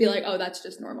wouldn't just be like, oh, that's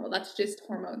just normal. That's just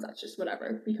hormones. That's just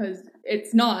whatever, because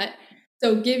it's not.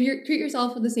 So treat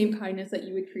yourself with the same kindness that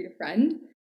you would treat a friend.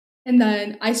 And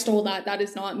then I stole that. That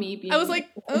is not me being. I was like,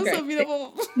 that was so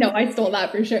beautiful. No, I stole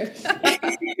that for sure.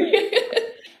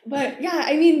 But yeah,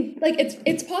 I mean, like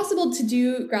it's possible to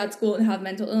do grad school and have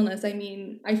mental illness. I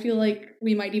mean, I feel like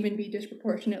we might even be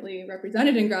disproportionately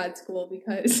represented in grad school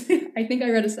because I think I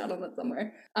read a stat on that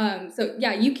somewhere. So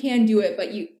yeah, you can do it,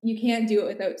 but you can't do it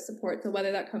without support. So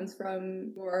whether that comes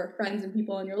from your friends and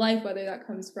people in your life, whether that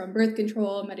comes from birth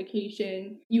control,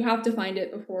 medication, you have to find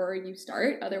it before you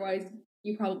start. Otherwise,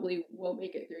 you probably won't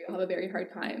make it through. You'll have a very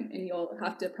hard time and you'll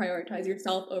have to prioritize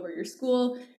yourself over your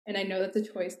school. And I know that's a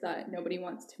choice that nobody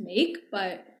wants to make,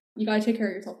 but you got to take care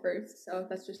of yourself first. So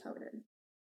that's just how it is.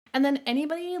 And then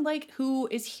anybody like who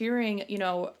is hearing, you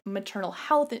know, maternal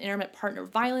health and intimate partner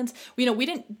violence, you know, we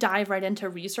didn't dive right into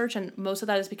research. And most of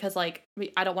that is because like,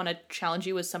 I don't want to challenge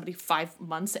you as somebody 5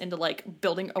 months into like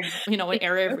building a, you know, an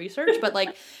area of research, but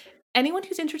like, anyone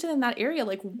who's interested in that area,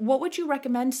 like what would you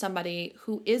recommend somebody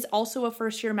who is also a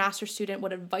first-year master's student?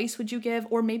 What advice would you give?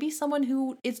 Or maybe someone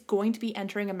who is going to be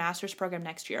entering a master's program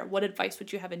next year. What advice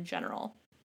would you have in general?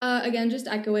 Again, just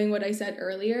echoing what I said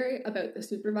earlier about the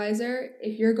supervisor.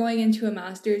 If you're going into a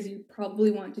master's, you probably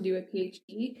want to do a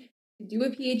PhD. To do a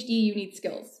PhD, you need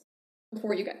skills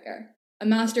before you get there. A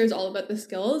master is all about the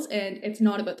skills and it's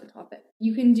not about the topic.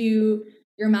 You can do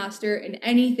your master in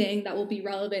anything that will be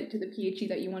relevant to the PhD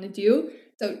that you want to do.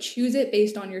 So choose it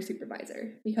based on your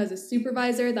supervisor, because a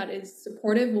supervisor that is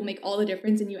supportive will make all the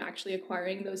difference in you actually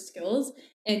acquiring those skills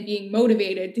and being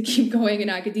motivated to keep going in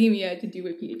academia to do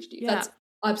a PhD. Yeah. That's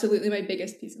absolutely my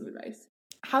biggest piece of advice.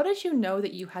 How did you know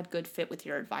that you had good fit with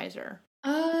your advisor?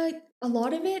 A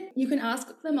lot of it, you can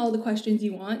ask them all the questions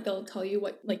you want. They'll tell you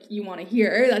what like you want to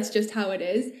hear. That's just how it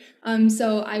is.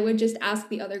 So I would just ask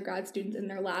the other grad students in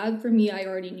their lab. For me, I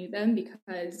already knew them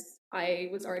because I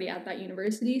was already at that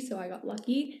university, so I got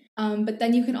lucky. But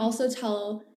then you can also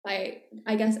tell by,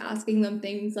 I guess, asking them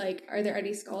things like, are there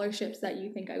any scholarships that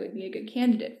you think I would be a good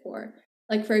candidate for?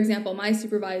 Like, for example, my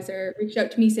supervisor reached out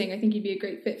to me saying, I think you'd be a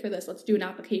great fit for this. Let's do an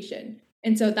application.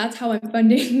 And so that's how I'm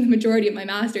funding the majority of my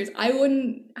master's. I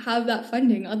wouldn't have that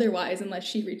funding otherwise unless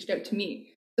she reached out to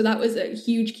me. So that was a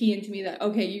huge key into me that,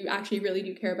 okay, you actually really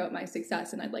do care about my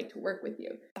success and I'd like to work with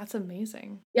you. That's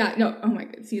amazing. Yeah, no, oh my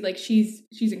God. See, like she's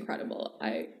incredible.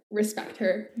 I respect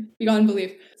her beyond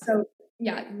belief. So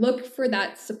yeah, look for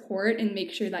that support and make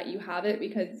sure that you have it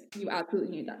because you absolutely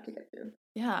need that to get through.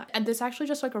 Yeah. And this actually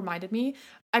just like reminded me,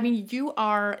 I mean, you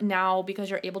are now, because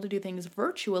you're able to do things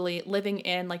virtually, living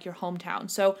in like your hometown.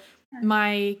 So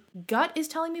my gut is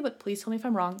telling me, but please tell me if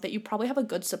I'm wrong, that you probably have a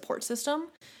good support system.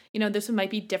 You know, this might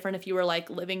be different if you were like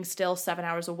living still 7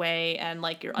 hours away and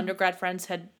like your undergrad friends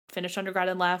had finished undergrad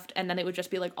and left, and then it would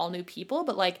just be like all new people.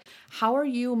 But like, how are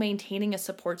you maintaining a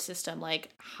support system?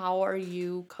 Like, how are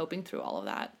you coping through all of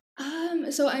that?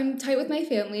 So I'm tight with my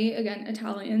family, again,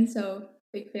 Italian, so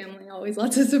big family, always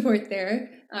lots of support there.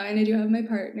 And I do have my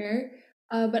partner.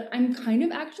 But I'm kind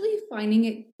of actually finding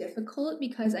it difficult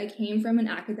because I came from an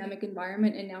academic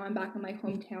environment and now I'm back in my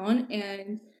hometown,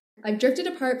 and I've drifted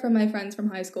apart from my friends from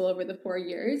high school over the 4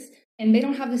 years, and they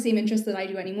don't have the same interests that I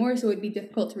do anymore, so it'd be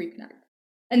difficult to reconnect.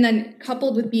 And then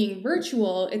coupled with being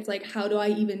virtual, it's like, how do I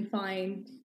even find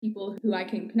people who I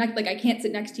can connect? Like, I can't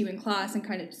sit next to you in class and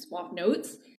kind of swap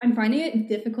notes. I'm finding it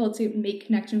difficult to make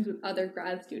connections with other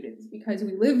grad students because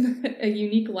we live a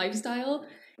unique lifestyle.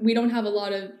 We don't have a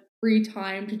lot of free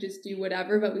time to just do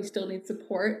whatever, but we still need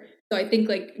support. So I think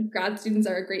like grad students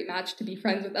are a great match to be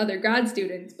friends with other grad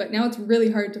students, but now it's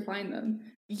really hard to find them.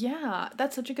 Yeah,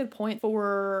 that's such a good point.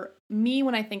 For me,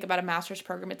 when I think about a master's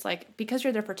program, it's like, because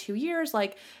you're there for 2 years,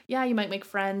 like, yeah, you might make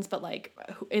friends, but like,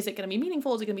 is it going to be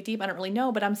meaningful? Is it going to be deep? I don't really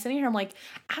know. But I'm sitting here, I'm like,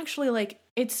 actually, like,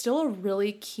 it's still a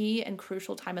really key and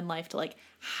crucial time in life to like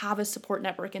have a support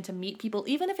network and to meet people,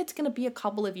 even if it's going to be a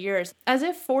couple of years. As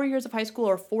if 4 years of high school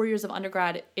or 4 years of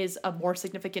undergrad is a more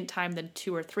significant time than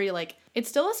 2 or 3. Like, it's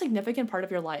still a significant part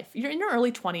of your life. You're in your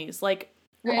early 20s. Like,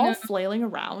 we're all flailing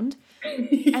around.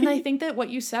 And I think that what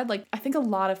you said, like, I think a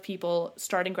lot of people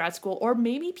starting grad school, or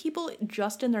maybe people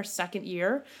just in their second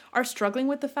year, are struggling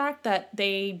with the fact that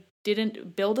they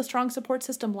didn't build a strong support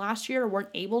system last year or weren't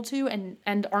able to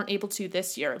and aren't able to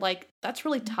this year. Like, that's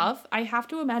really tough. I have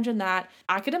to imagine that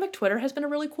academic Twitter has been a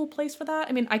really cool place for that.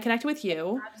 I mean, I connected with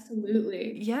you.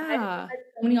 Absolutely. Yeah. I've had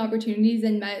so many opportunities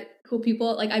and met cool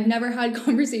people. Like, I've never had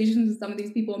conversations with some of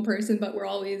these people in person, but we're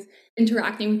always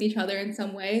interacting with each other in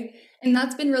some way. And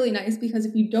that's been really nice, because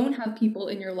if you don't have people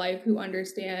in your life who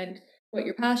understand what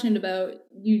you're passionate about,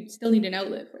 you still need an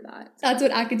outlet for that. That's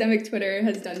what academic Twitter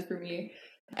has done for me.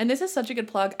 And this is such a good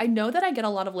plug. I know that I get a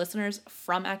lot of listeners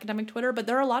from academic Twitter, but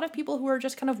there are a lot of people who are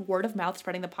just kind of word of mouth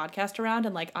spreading the podcast around,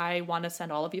 and like, I want to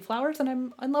send all of you flowers, and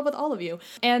I'm in love with all of you.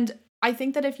 And I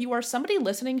think that if you are somebody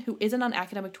listening who isn't on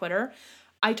academic Twitter,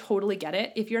 I totally get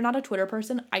it. If you're not a Twitter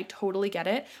person, I totally get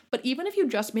it. But even if you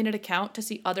just made an account to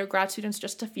see other grad students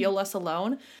just to feel less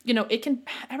alone, you know,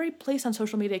 every place on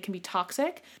social media can be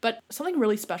toxic, but something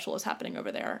really special is happening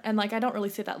over there. And like, I don't really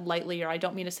say that lightly, or I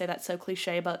don't mean to say that so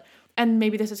cliche, but, and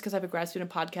maybe this is because I have a grad student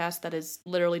podcast that is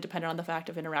literally dependent on the fact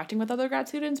of interacting with other grad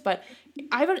students, but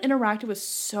I've interacted with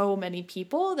so many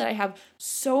people that I have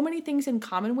so many things in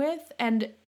common with,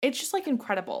 and it's just like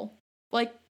incredible.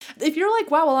 Like, if you're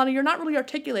like, wow, Alana, you're not really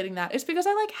articulating that, it's because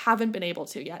I like haven't been able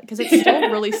to yet, because it's still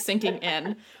really sinking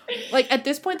in. Like, at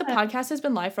this point, the podcast has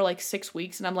been live for like 6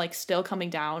 weeks, and I'm like still coming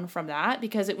down from that,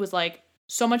 because it was like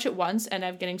so much at once, and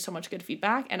I'm getting so much good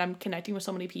feedback, and I'm connecting with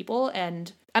so many people,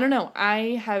 and I don't know,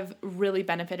 I have really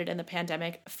benefited in the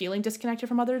pandemic feeling disconnected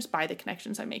from others by the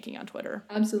connections I'm making on Twitter.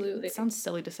 Absolutely. It sounds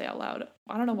silly to say out loud.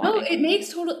 I don't know why. No, it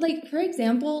makes total, like, for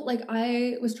example, like,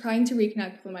 I was trying to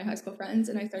reconnect with my high school friends,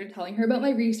 and I started telling her about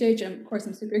my research, and of course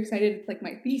I'm super excited. It's like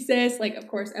my thesis, like, of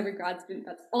course every grad student,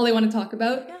 that's all they want to talk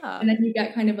about. Yeah. And then you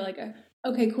get kind of like a,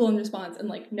 okay, cool, in response, and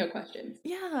like, no questions.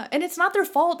 Yeah, and it's not their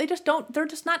fault. They're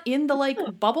just not in the like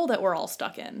bubble that we're all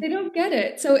stuck in. They don't get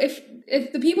it. So if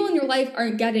the people in your life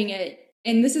aren't getting it,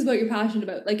 and this is what you're passionate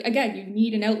about, like, again, you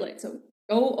need an outlet. So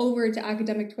go over to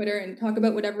academic Twitter and talk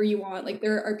about whatever you want. Like,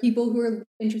 there are people who are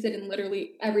interested in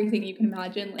literally everything you can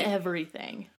imagine. Like,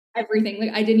 everything.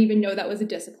 Like, I didn't even know that was a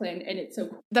discipline, and it's so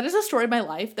cool. That is a story of my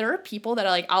life. There are people that are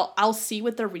like, I'll see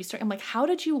with their research. I'm like, how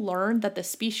did you learn that the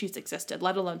species existed,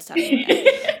 let alone studying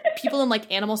it? People in like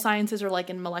animal sciences or like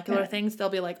in molecular things, they'll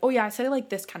be like, oh yeah, I study like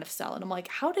this kind of cell. And I'm like,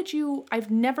 how did you,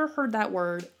 I've never heard that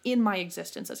word in my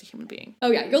existence as a human being. Oh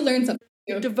yeah, you'll learn something.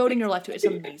 Devoting your life to it is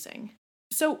amazing.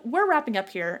 So we're wrapping up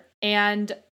here.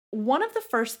 And one of the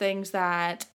first things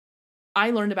that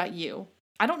I learned about you,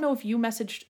 I don't know if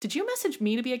did you message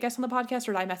me to be a guest on the podcast,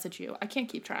 or did I message you? I can't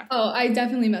keep track. Oh, I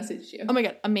definitely messaged you. Oh my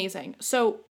God, amazing.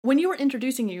 So when you were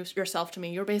introducing yourself to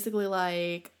me, you were basically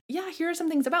like, yeah, here are some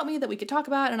things about me that we could talk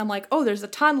about. And I'm like, oh, there's a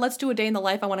ton. Let's do a day in the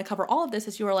life. I want to cover all of this.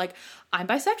 As you were like, I'm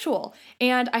bisexual.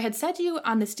 And I had said to you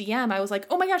on this DM, I was like,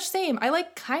 oh my gosh, same. I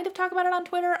like kind of talk about it on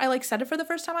Twitter. I like said it for the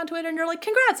first time on Twitter, and you're like,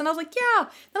 congrats. And I was like, yeah.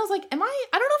 Then I was like, I don't know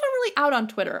if I'm really out on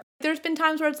Twitter. There's been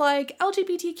times where it's like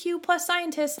LGBTQ plus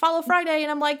scientists follow Friday,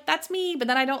 and I'm like, that's me. But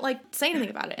then I don't like say anything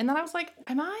about it. And then I was like,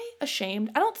 am I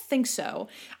ashamed? I don't think so.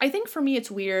 I think for me,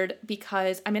 it's weird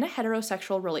because I'm in a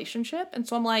heterosexual relationship. And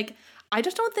so I'm like, I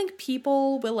just don't think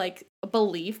people will like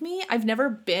believe me. I've never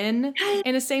been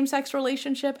in a same-sex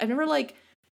relationship. I've never like,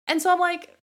 and so I'm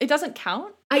like, it doesn't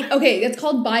count. Okay, it's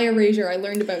called bi erasure. I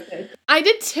learned about this. I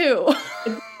did too.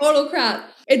 It's total crap.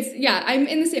 I'm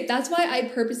in the same. That's why I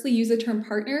purposely use the term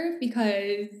partner,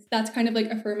 because that's kind of like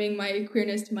affirming my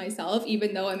queerness to myself,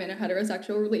 even though I'm in a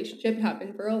heterosexual relationship. It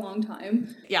happened for a long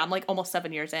time. Yeah, I'm like almost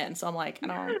 7 years in, so I'm like, I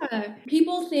don't. Yeah.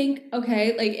 People think,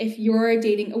 okay, like if you're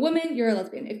dating a woman, you're a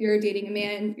lesbian. If you're dating a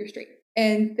man, you're straight.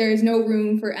 And there's no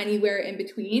room for anywhere in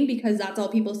between, because that's all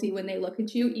people see when they look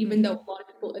at you, even though a lot of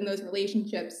people in those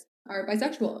relationships are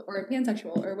bisexual or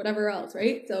pansexual or whatever else,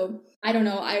 right? So I don't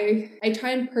know. I try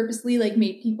and purposely like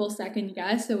make people second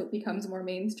guess so it becomes more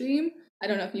mainstream. I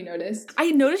don't know if you noticed.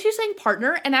 I noticed you saying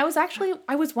partner, and I was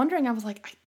wondering, I was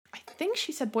like, I think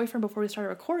she said boyfriend before we started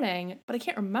recording, but I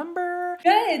can't remember.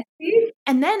 Good. See?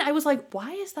 And then I was like,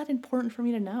 why is that important for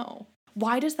me to know?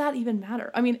 Why does that even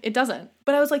matter? I mean, it doesn't.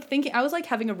 But I was like thinking, I was like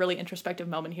having a really introspective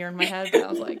moment here in my head. And I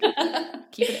was like,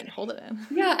 keep it in, hold it in.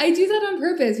 Yeah, I do that on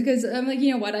purpose because I'm like,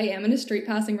 you know what? I am in a straight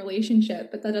passing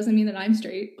relationship, but that doesn't mean that I'm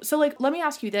straight. So like, let me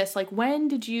ask you this. Like, when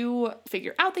did you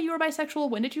figure out that you were bisexual?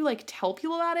 When did you like tell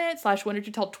people about it? / when did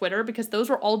you tell Twitter? Because those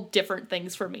were all different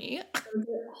things for me.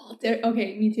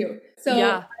 Okay, me too. So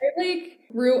yeah. I like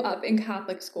grew up in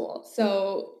Catholic school.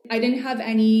 So I didn't have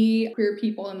any queer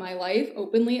people in my life,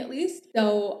 openly at least.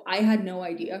 So I had no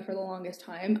idea for the longest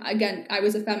time. Again, I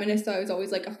was a feminist, so I was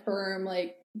always like a firm,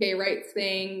 like gay rights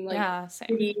thing, like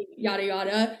yada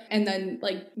yada. And then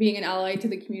like being an ally to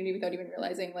the community without even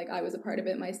realizing like I was a part of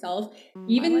it myself.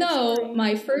 Even though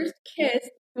my first kiss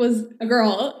was a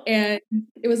girl, and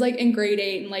it was like in grade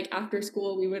 8, and like after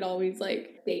school we would always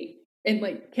like date and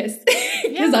like kiss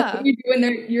because that's what you do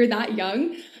when you're that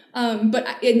young. But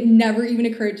it never even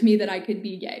occurred to me that I could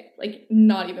be gay, like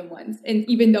not even once. And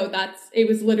even though it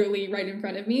was literally right in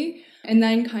front of me. And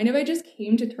then kind of I just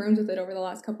came to terms with it over the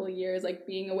last couple of years, like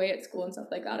being away at school and stuff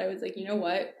like that. I was like, you know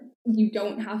what? You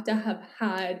don't have to have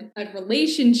had a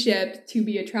relationship to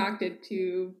be attracted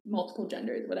to multiple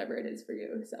genders, whatever it is for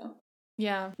you. So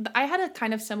yeah, I had a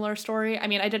kind of similar story. I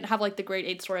mean, I didn't have like the grade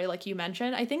 8 story like you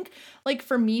mentioned. I think like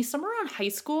for me, somewhere around high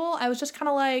school, I was just kind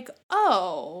of like,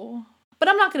 oh, but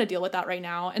I'm not going to deal with that right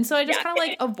now. And so I just kind of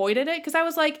like avoided it because I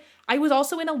was like, I was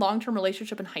also in a long-term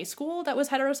relationship in high school that was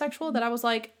heterosexual that I was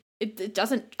like, it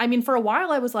doesn't, I mean, for a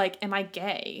while I was like, am I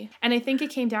gay? And I think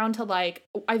it came down to like,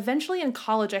 eventually in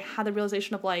college, I had the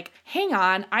realization of like, hang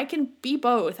on, I can be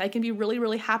both. I can be really,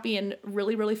 really happy and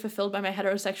really, really fulfilled by my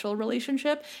heterosexual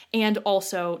relationship and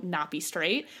also not be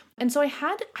straight. And so I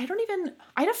had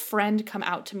a friend come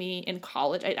out to me in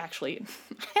college. I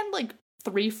had like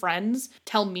 3 friends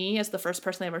tell me as the first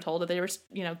person they ever told that they were,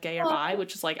 gay or bi,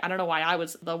 which is like, I don't know why I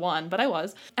was the one, but I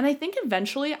was. And I think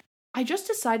eventually I just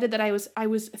decided that I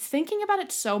was thinking about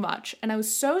it so much, and I was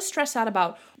so stressed out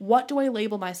about what do I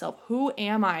label myself? Who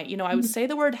am I? I would say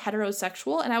the word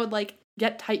heterosexual and I would like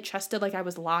get tight-chested like I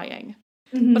was lying.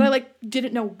 Mm-hmm. But I like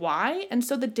didn't know why. And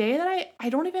so the day that I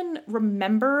don't even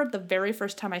remember the very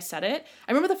first time I said it.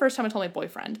 I remember the first time I told my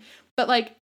boyfriend, but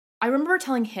like I remember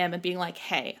telling him and being like,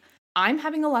 hey, I'm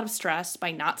having a lot of stress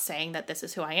by not saying that this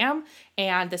is who I am,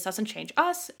 and this doesn't change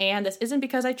us, and this isn't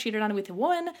because I cheated on you with a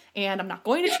woman, and I'm not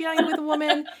going to cheat on you with a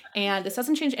woman, and this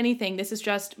doesn't change anything. This is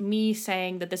just me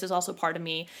saying that this is also part of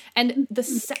me. And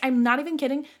I'm not even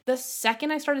kidding. The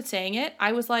second I started saying it,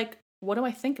 I was like, what do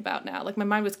I think about now? Like my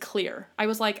mind was clear. I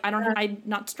was like, I'm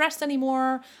not stressed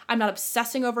anymore. I'm not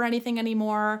obsessing over anything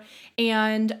anymore.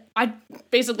 And I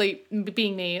basically,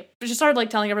 being me, just started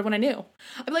like telling everyone I knew.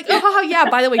 I'd be like, oh yeah,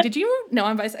 by the way, did you know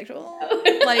I'm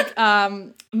bisexual? Like,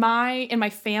 in my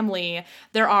family,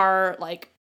 there are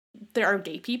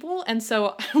gay people. And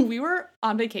so we were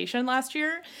on vacation last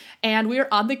year and we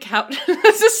were on the couch.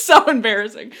 This is so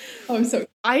embarrassing. Oh,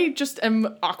 I just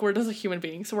am awkward as a human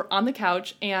being. So we're on the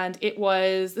couch and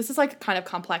this is like kind of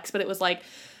complex, but it was like,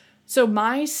 so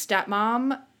my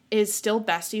stepmom is still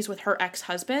besties with her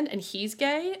ex-husband and he's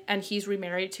gay and he's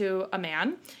remarried to a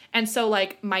man. And so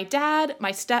like my dad,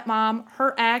 my stepmom,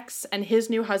 her ex and his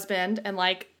new husband and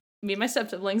like me and my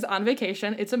step-siblings on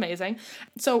vacation. It's amazing.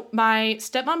 So my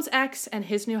stepmom's ex and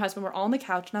his new husband were all on the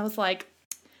couch and I was like,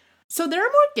 so there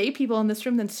are more gay people in this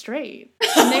room than straight.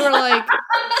 And they were like,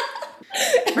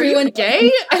 are you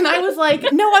gay? And I was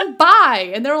like, no, I'm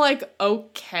bi. And they were like,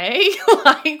 okay.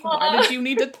 Like, why did you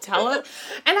need to tell us?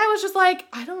 And I was just like,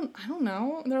 I don't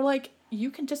know. And they're like,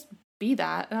 you can just be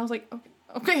that. And I was like,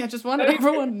 okay, I just wanted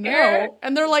everyone to know.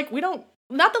 And they're like,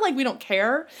 not that like we don't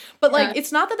care, but like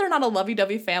it's not that they're not a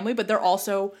lovey-dovey family, but they're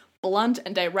also blunt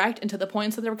and direct and to the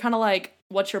point. So they were kind of like,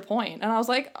 what's your point? And I was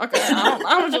like, okay,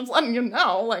 I was just letting you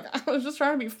know. Like I was just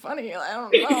trying to be funny. I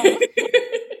don't know.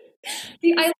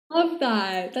 See, I love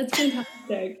that. That's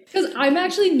fantastic. Because I'm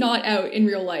actually not out in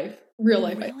real life. real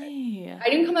life. Really? I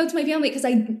didn't come out to my family because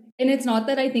and it's not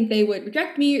that I think they would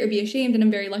reject me or be ashamed, and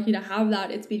I'm very lucky to have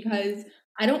that. It's because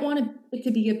I don't want it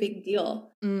to be a big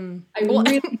deal. I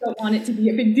really don't want it to be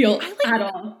a big deal at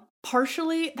all.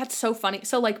 Partially, that's so funny.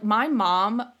 So, like, my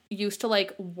mom used to,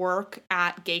 like, work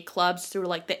at gay clubs through,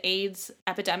 like, the AIDS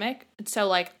epidemic. So,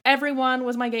 like, everyone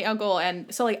was my gay uncle.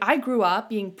 And so, like, I grew up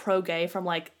being pro-gay from,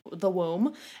 like, the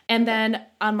womb. And then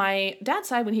on my dad's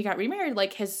side, when he got remarried,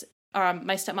 like, his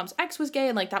my stepmom's ex was gay,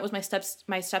 and like that was my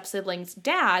step sibling's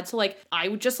dad. So like I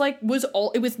would just like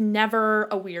it was never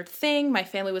a weird thing. My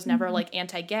family was never like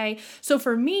anti-gay. So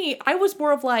for me, I was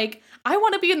more of like, I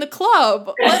want to be in the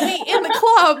club. Let me in the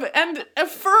club and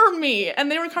affirm me. And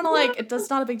they were kind of like, it's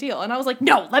not a big deal. And I was like,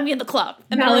 no, let me in the club.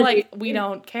 And they were like, we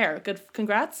don't care. Good,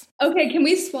 congrats. Okay, can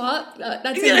we swap?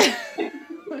 That's it.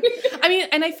 I mean,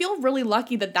 and I feel really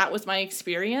lucky that was my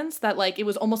experience, that like it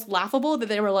was almost laughable that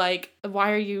they were like,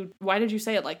 why did you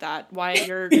say it like that?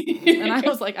 And I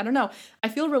was like, I don't know. I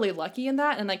feel really lucky in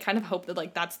that, and I kind of hope that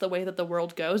like that's the way that the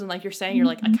world goes. And like you're saying, you're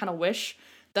like, I kind of wish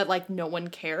that like no one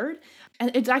cared.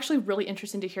 And it's actually really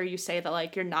interesting to hear you say that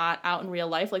like you're not out in real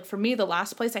life. Like for me, the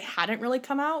last place I hadn't really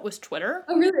come out was Twitter.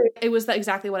 Oh, really? It was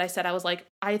exactly what I said. I was like,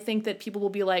 I think that people will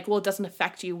be like, well, it doesn't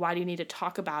affect you. Why do you need to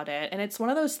talk about it? And it's one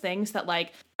of those things that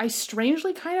like I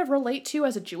strangely kind of relate to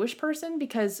as a Jewish person,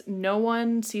 because no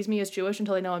one sees me as Jewish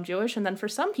until they know I'm Jewish. And then for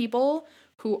some people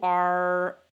who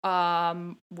are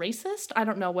racist, I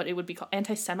don't know what it would be called,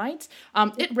 anti-Semites,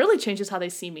 it really changes how they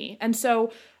see me. And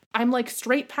so I'm like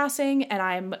straight passing and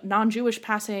I'm non-Jewish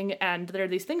passing, and there are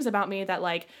these things about me that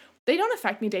like they don't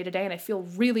affect me day to day, and I feel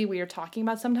really weird talking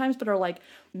about sometimes, but are like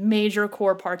major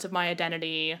core parts of my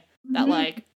identity that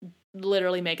like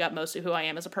literally make up most of who I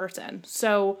am as a person.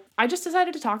 So I just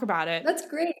decided to talk about it. That's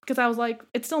great. Because I was like,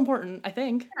 it's still important, I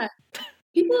think. Yeah.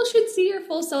 People should see your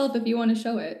full self if you want to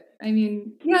show it. I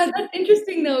mean, yeah, that's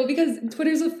interesting though, because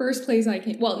Twitter's the first place I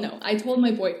came. Well, no, I told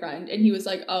my boyfriend and he was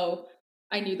like, oh,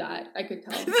 I knew that. I could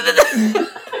tell.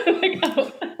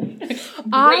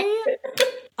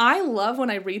 I love when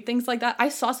I read things like that. I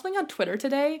saw something on Twitter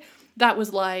today that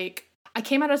was like, I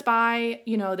came out as bi,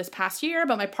 this past year,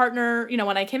 but my partner,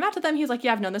 when I came out to them, he's like,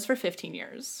 yeah, I've known this for 15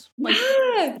 years. Like,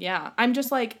 yeah. I'm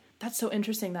just like, that's so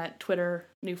interesting that Twitter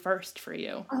knew first for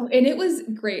you. Oh, and it was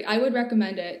great. I would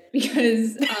recommend it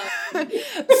because...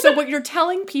 So what you're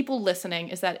telling people listening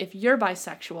is that if you're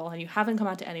bisexual and you haven't come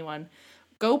out to anyone,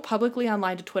 go publicly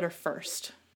online to Twitter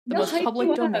first. The most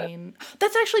public domain.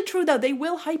 That's actually true, though. They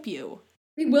will hype you.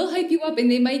 They will hype you up, and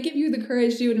they might give you the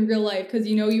courage to do it in real life because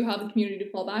you have a community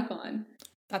to fall back on.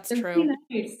 That's They're true. really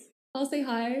nice. I'll say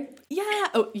hi. Yeah.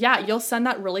 Oh, yeah. You'll send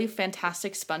that really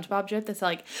fantastic SpongeBob gif that's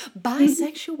like,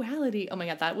 bisexuality. Oh my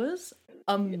God, that was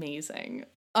amazing.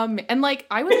 And like,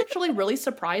 I was actually really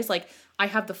surprised. Like, I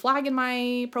have the flag in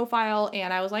my profile,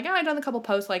 and I was like, I've done a couple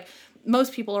posts. Like,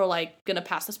 most people are like gonna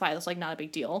pass this by. That's like not a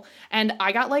big deal. And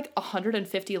I got like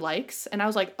 150 likes, and I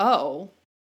was like, oh,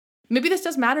 maybe this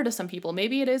does matter to some people.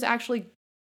 Maybe it is actually.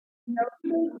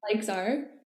 Likes are.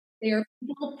 They are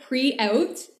people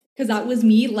pre-out, because that was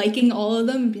me liking all of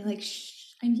them and be like,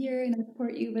 shh, I'm here and I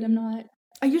support you, but I'm not.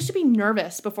 I used to be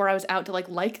nervous before I was out to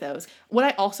like those. What I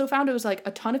also found, it was like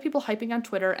a ton of people hyping on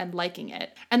Twitter and liking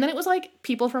it. And then it was like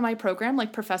people from my program,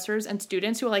 like professors and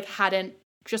students who like hadn't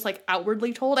just like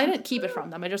outwardly told. I didn't keep it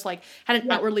from them. I just like hadn't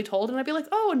outwardly told, and I'd be like,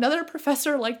 oh, another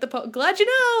professor liked the post. Glad you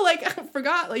know. Like, I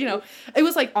forgot. Like, it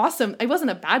was like awesome. It wasn't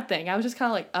a bad thing. I was just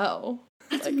kind of like, oh.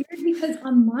 That's weird, because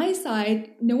on my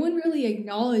side, no one really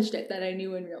acknowledged it that I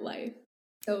knew in real life.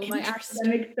 So my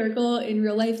academic circle in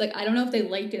real life, like, I don't know if they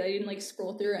liked it. I didn't like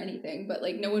scroll through or anything, but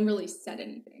like no one really said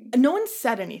anything. No one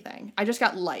said anything. I just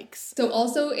got likes. So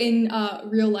also in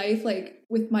real life, like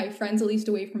with my friends, at least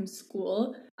away from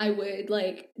school, I would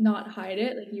like not hide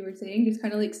it, like you were saying, just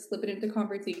kind of like slip it into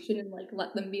conversation and like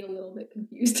let them be a little bit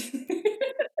confused.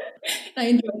 I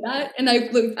enjoyed that, and I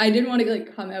didn't want to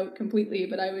like come out completely,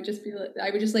 but I would just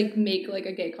like make like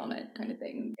a gay comment kind of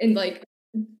thing, and like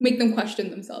make them question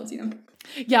themselves,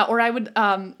 Yeah, or I would,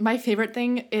 my favorite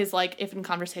thing is like if in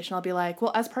conversation I'll be like,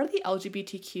 well, as part of the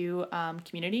LGBTQ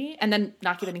community, and then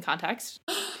not give any context,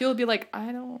 people would be like,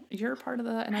 you're part of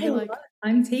that, and I'd be like,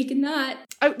 I'm taking that.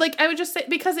 I would just say,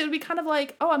 because it would be kind of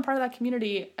like, oh, I'm part of that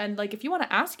community, and like if you want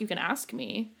to ask, you can ask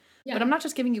me. Yeah. But I'm not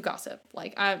just giving you gossip.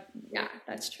 Like, yeah,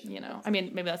 that's true. I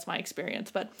mean, maybe that's my experience,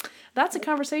 but that's a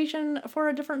conversation for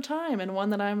a different time, and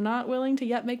one that I'm not willing to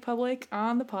yet make public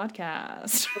on the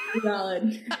podcast.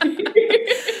 Valid.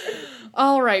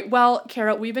 All right. Well,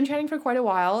 Kara, we've been chatting for quite a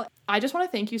while. I just want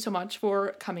to thank you so much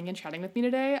for coming and chatting with me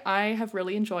today. I have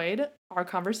really enjoyed our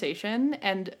conversation,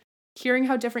 and hearing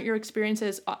how different your experience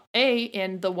is, A,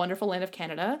 in the wonderful land of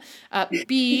Canada,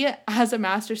 B, as a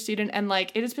master's student, and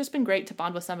like, it has just been great to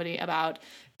bond with somebody about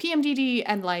PMDD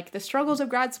and like the struggles of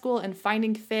grad school and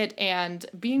finding fit and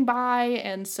being bi.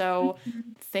 And so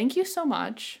thank you so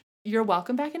much. You're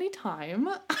welcome back anytime.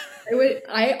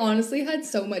 I honestly had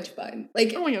so much fun.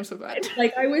 Like, oh my God, I'm so glad.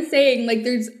 Like I was saying, like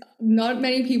there's not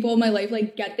many people in my life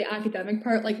like get the academic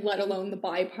part, like let alone the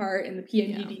bi part and the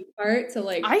PMDD part. So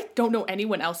like, I don't know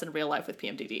anyone else in real life with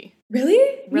PMDD.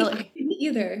 Really? Really? Me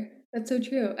either. That's so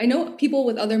true. I know people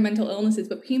with other mental illnesses,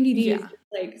 but PMDD is just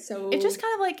like so... It just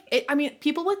kind of like, I mean,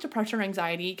 people with depression or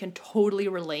anxiety can totally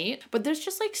relate, but there's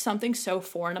just like something so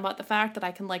foreign about the fact that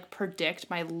I can like predict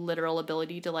my literal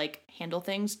ability to like handle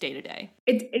things day to day.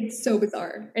 It's so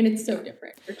bizarre and it's so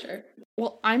different for sure.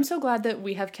 Well, I'm so glad that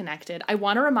we have connected. I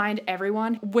want to remind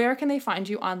everyone, where can they find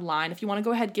you online? If you want to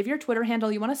go ahead, give your Twitter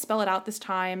handle. You want to spell it out this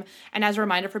time. And as a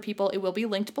reminder for people, it will be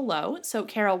linked below. So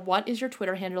Kara, what is your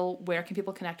Twitter handle? Where can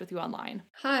people connect with you online?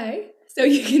 Hi. So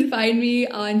you can find me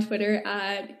on Twitter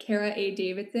at Kara A.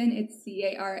 Davidson. It's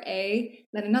C-A-R-A,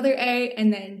 then another A,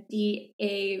 and then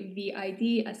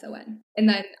D-A-V-I-D-S-O-N. And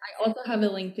then I also have a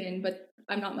LinkedIn, but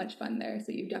I'm not much fun there.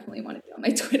 So you definitely want to be on my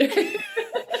Twitter.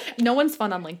 No one's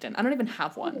fun on LinkedIn. I don't even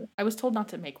have one. I was told not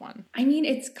to make one. I mean,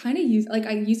 it's kind of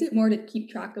I use it more to keep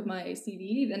track of my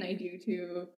CV than I do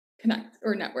to connect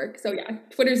or network. So yeah,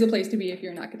 Twitter's the place to be if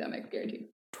you're an academic, guaranteed.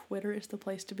 Twitter is the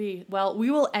place to be. Well, we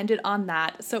will end it on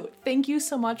that. So thank you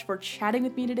so much for chatting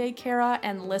with me today, Kara,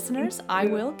 and listeners, I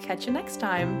will catch you next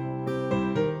time.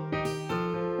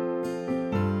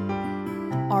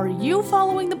 Are you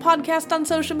following the podcast on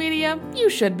social media? You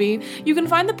should be. You can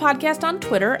find the podcast on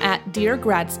Twitter at Dear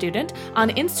Grad Student, on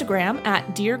Instagram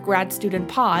at Dear Grad Student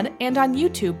Pod, and on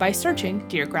YouTube by searching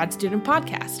Dear Grad Student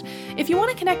Podcast. If you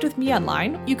want to connect with me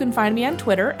online, you can find me on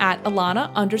Twitter at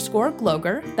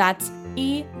Elana_Gloger. That's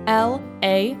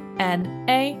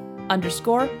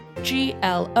ELANA_GLOGER.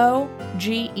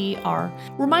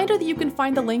 Reminder that you can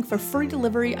find the link for free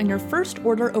delivery on your first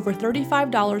order over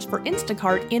 $35 for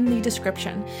Instacart in the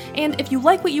description. And if you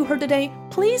like what you heard today,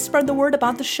 please spread the word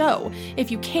about the show. If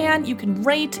you can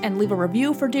rate and leave a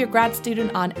review for Dear Grad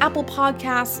Student on Apple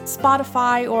Podcasts,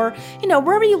 Spotify, or,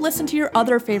 wherever you listen to your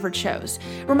other favorite shows.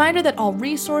 Reminder that all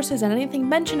resources and anything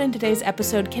mentioned in today's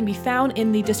episode can be found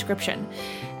in the description.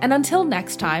 And until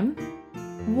next time,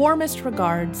 warmest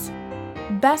regards,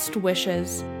 best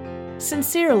wishes,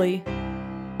 sincerely,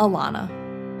 Elana.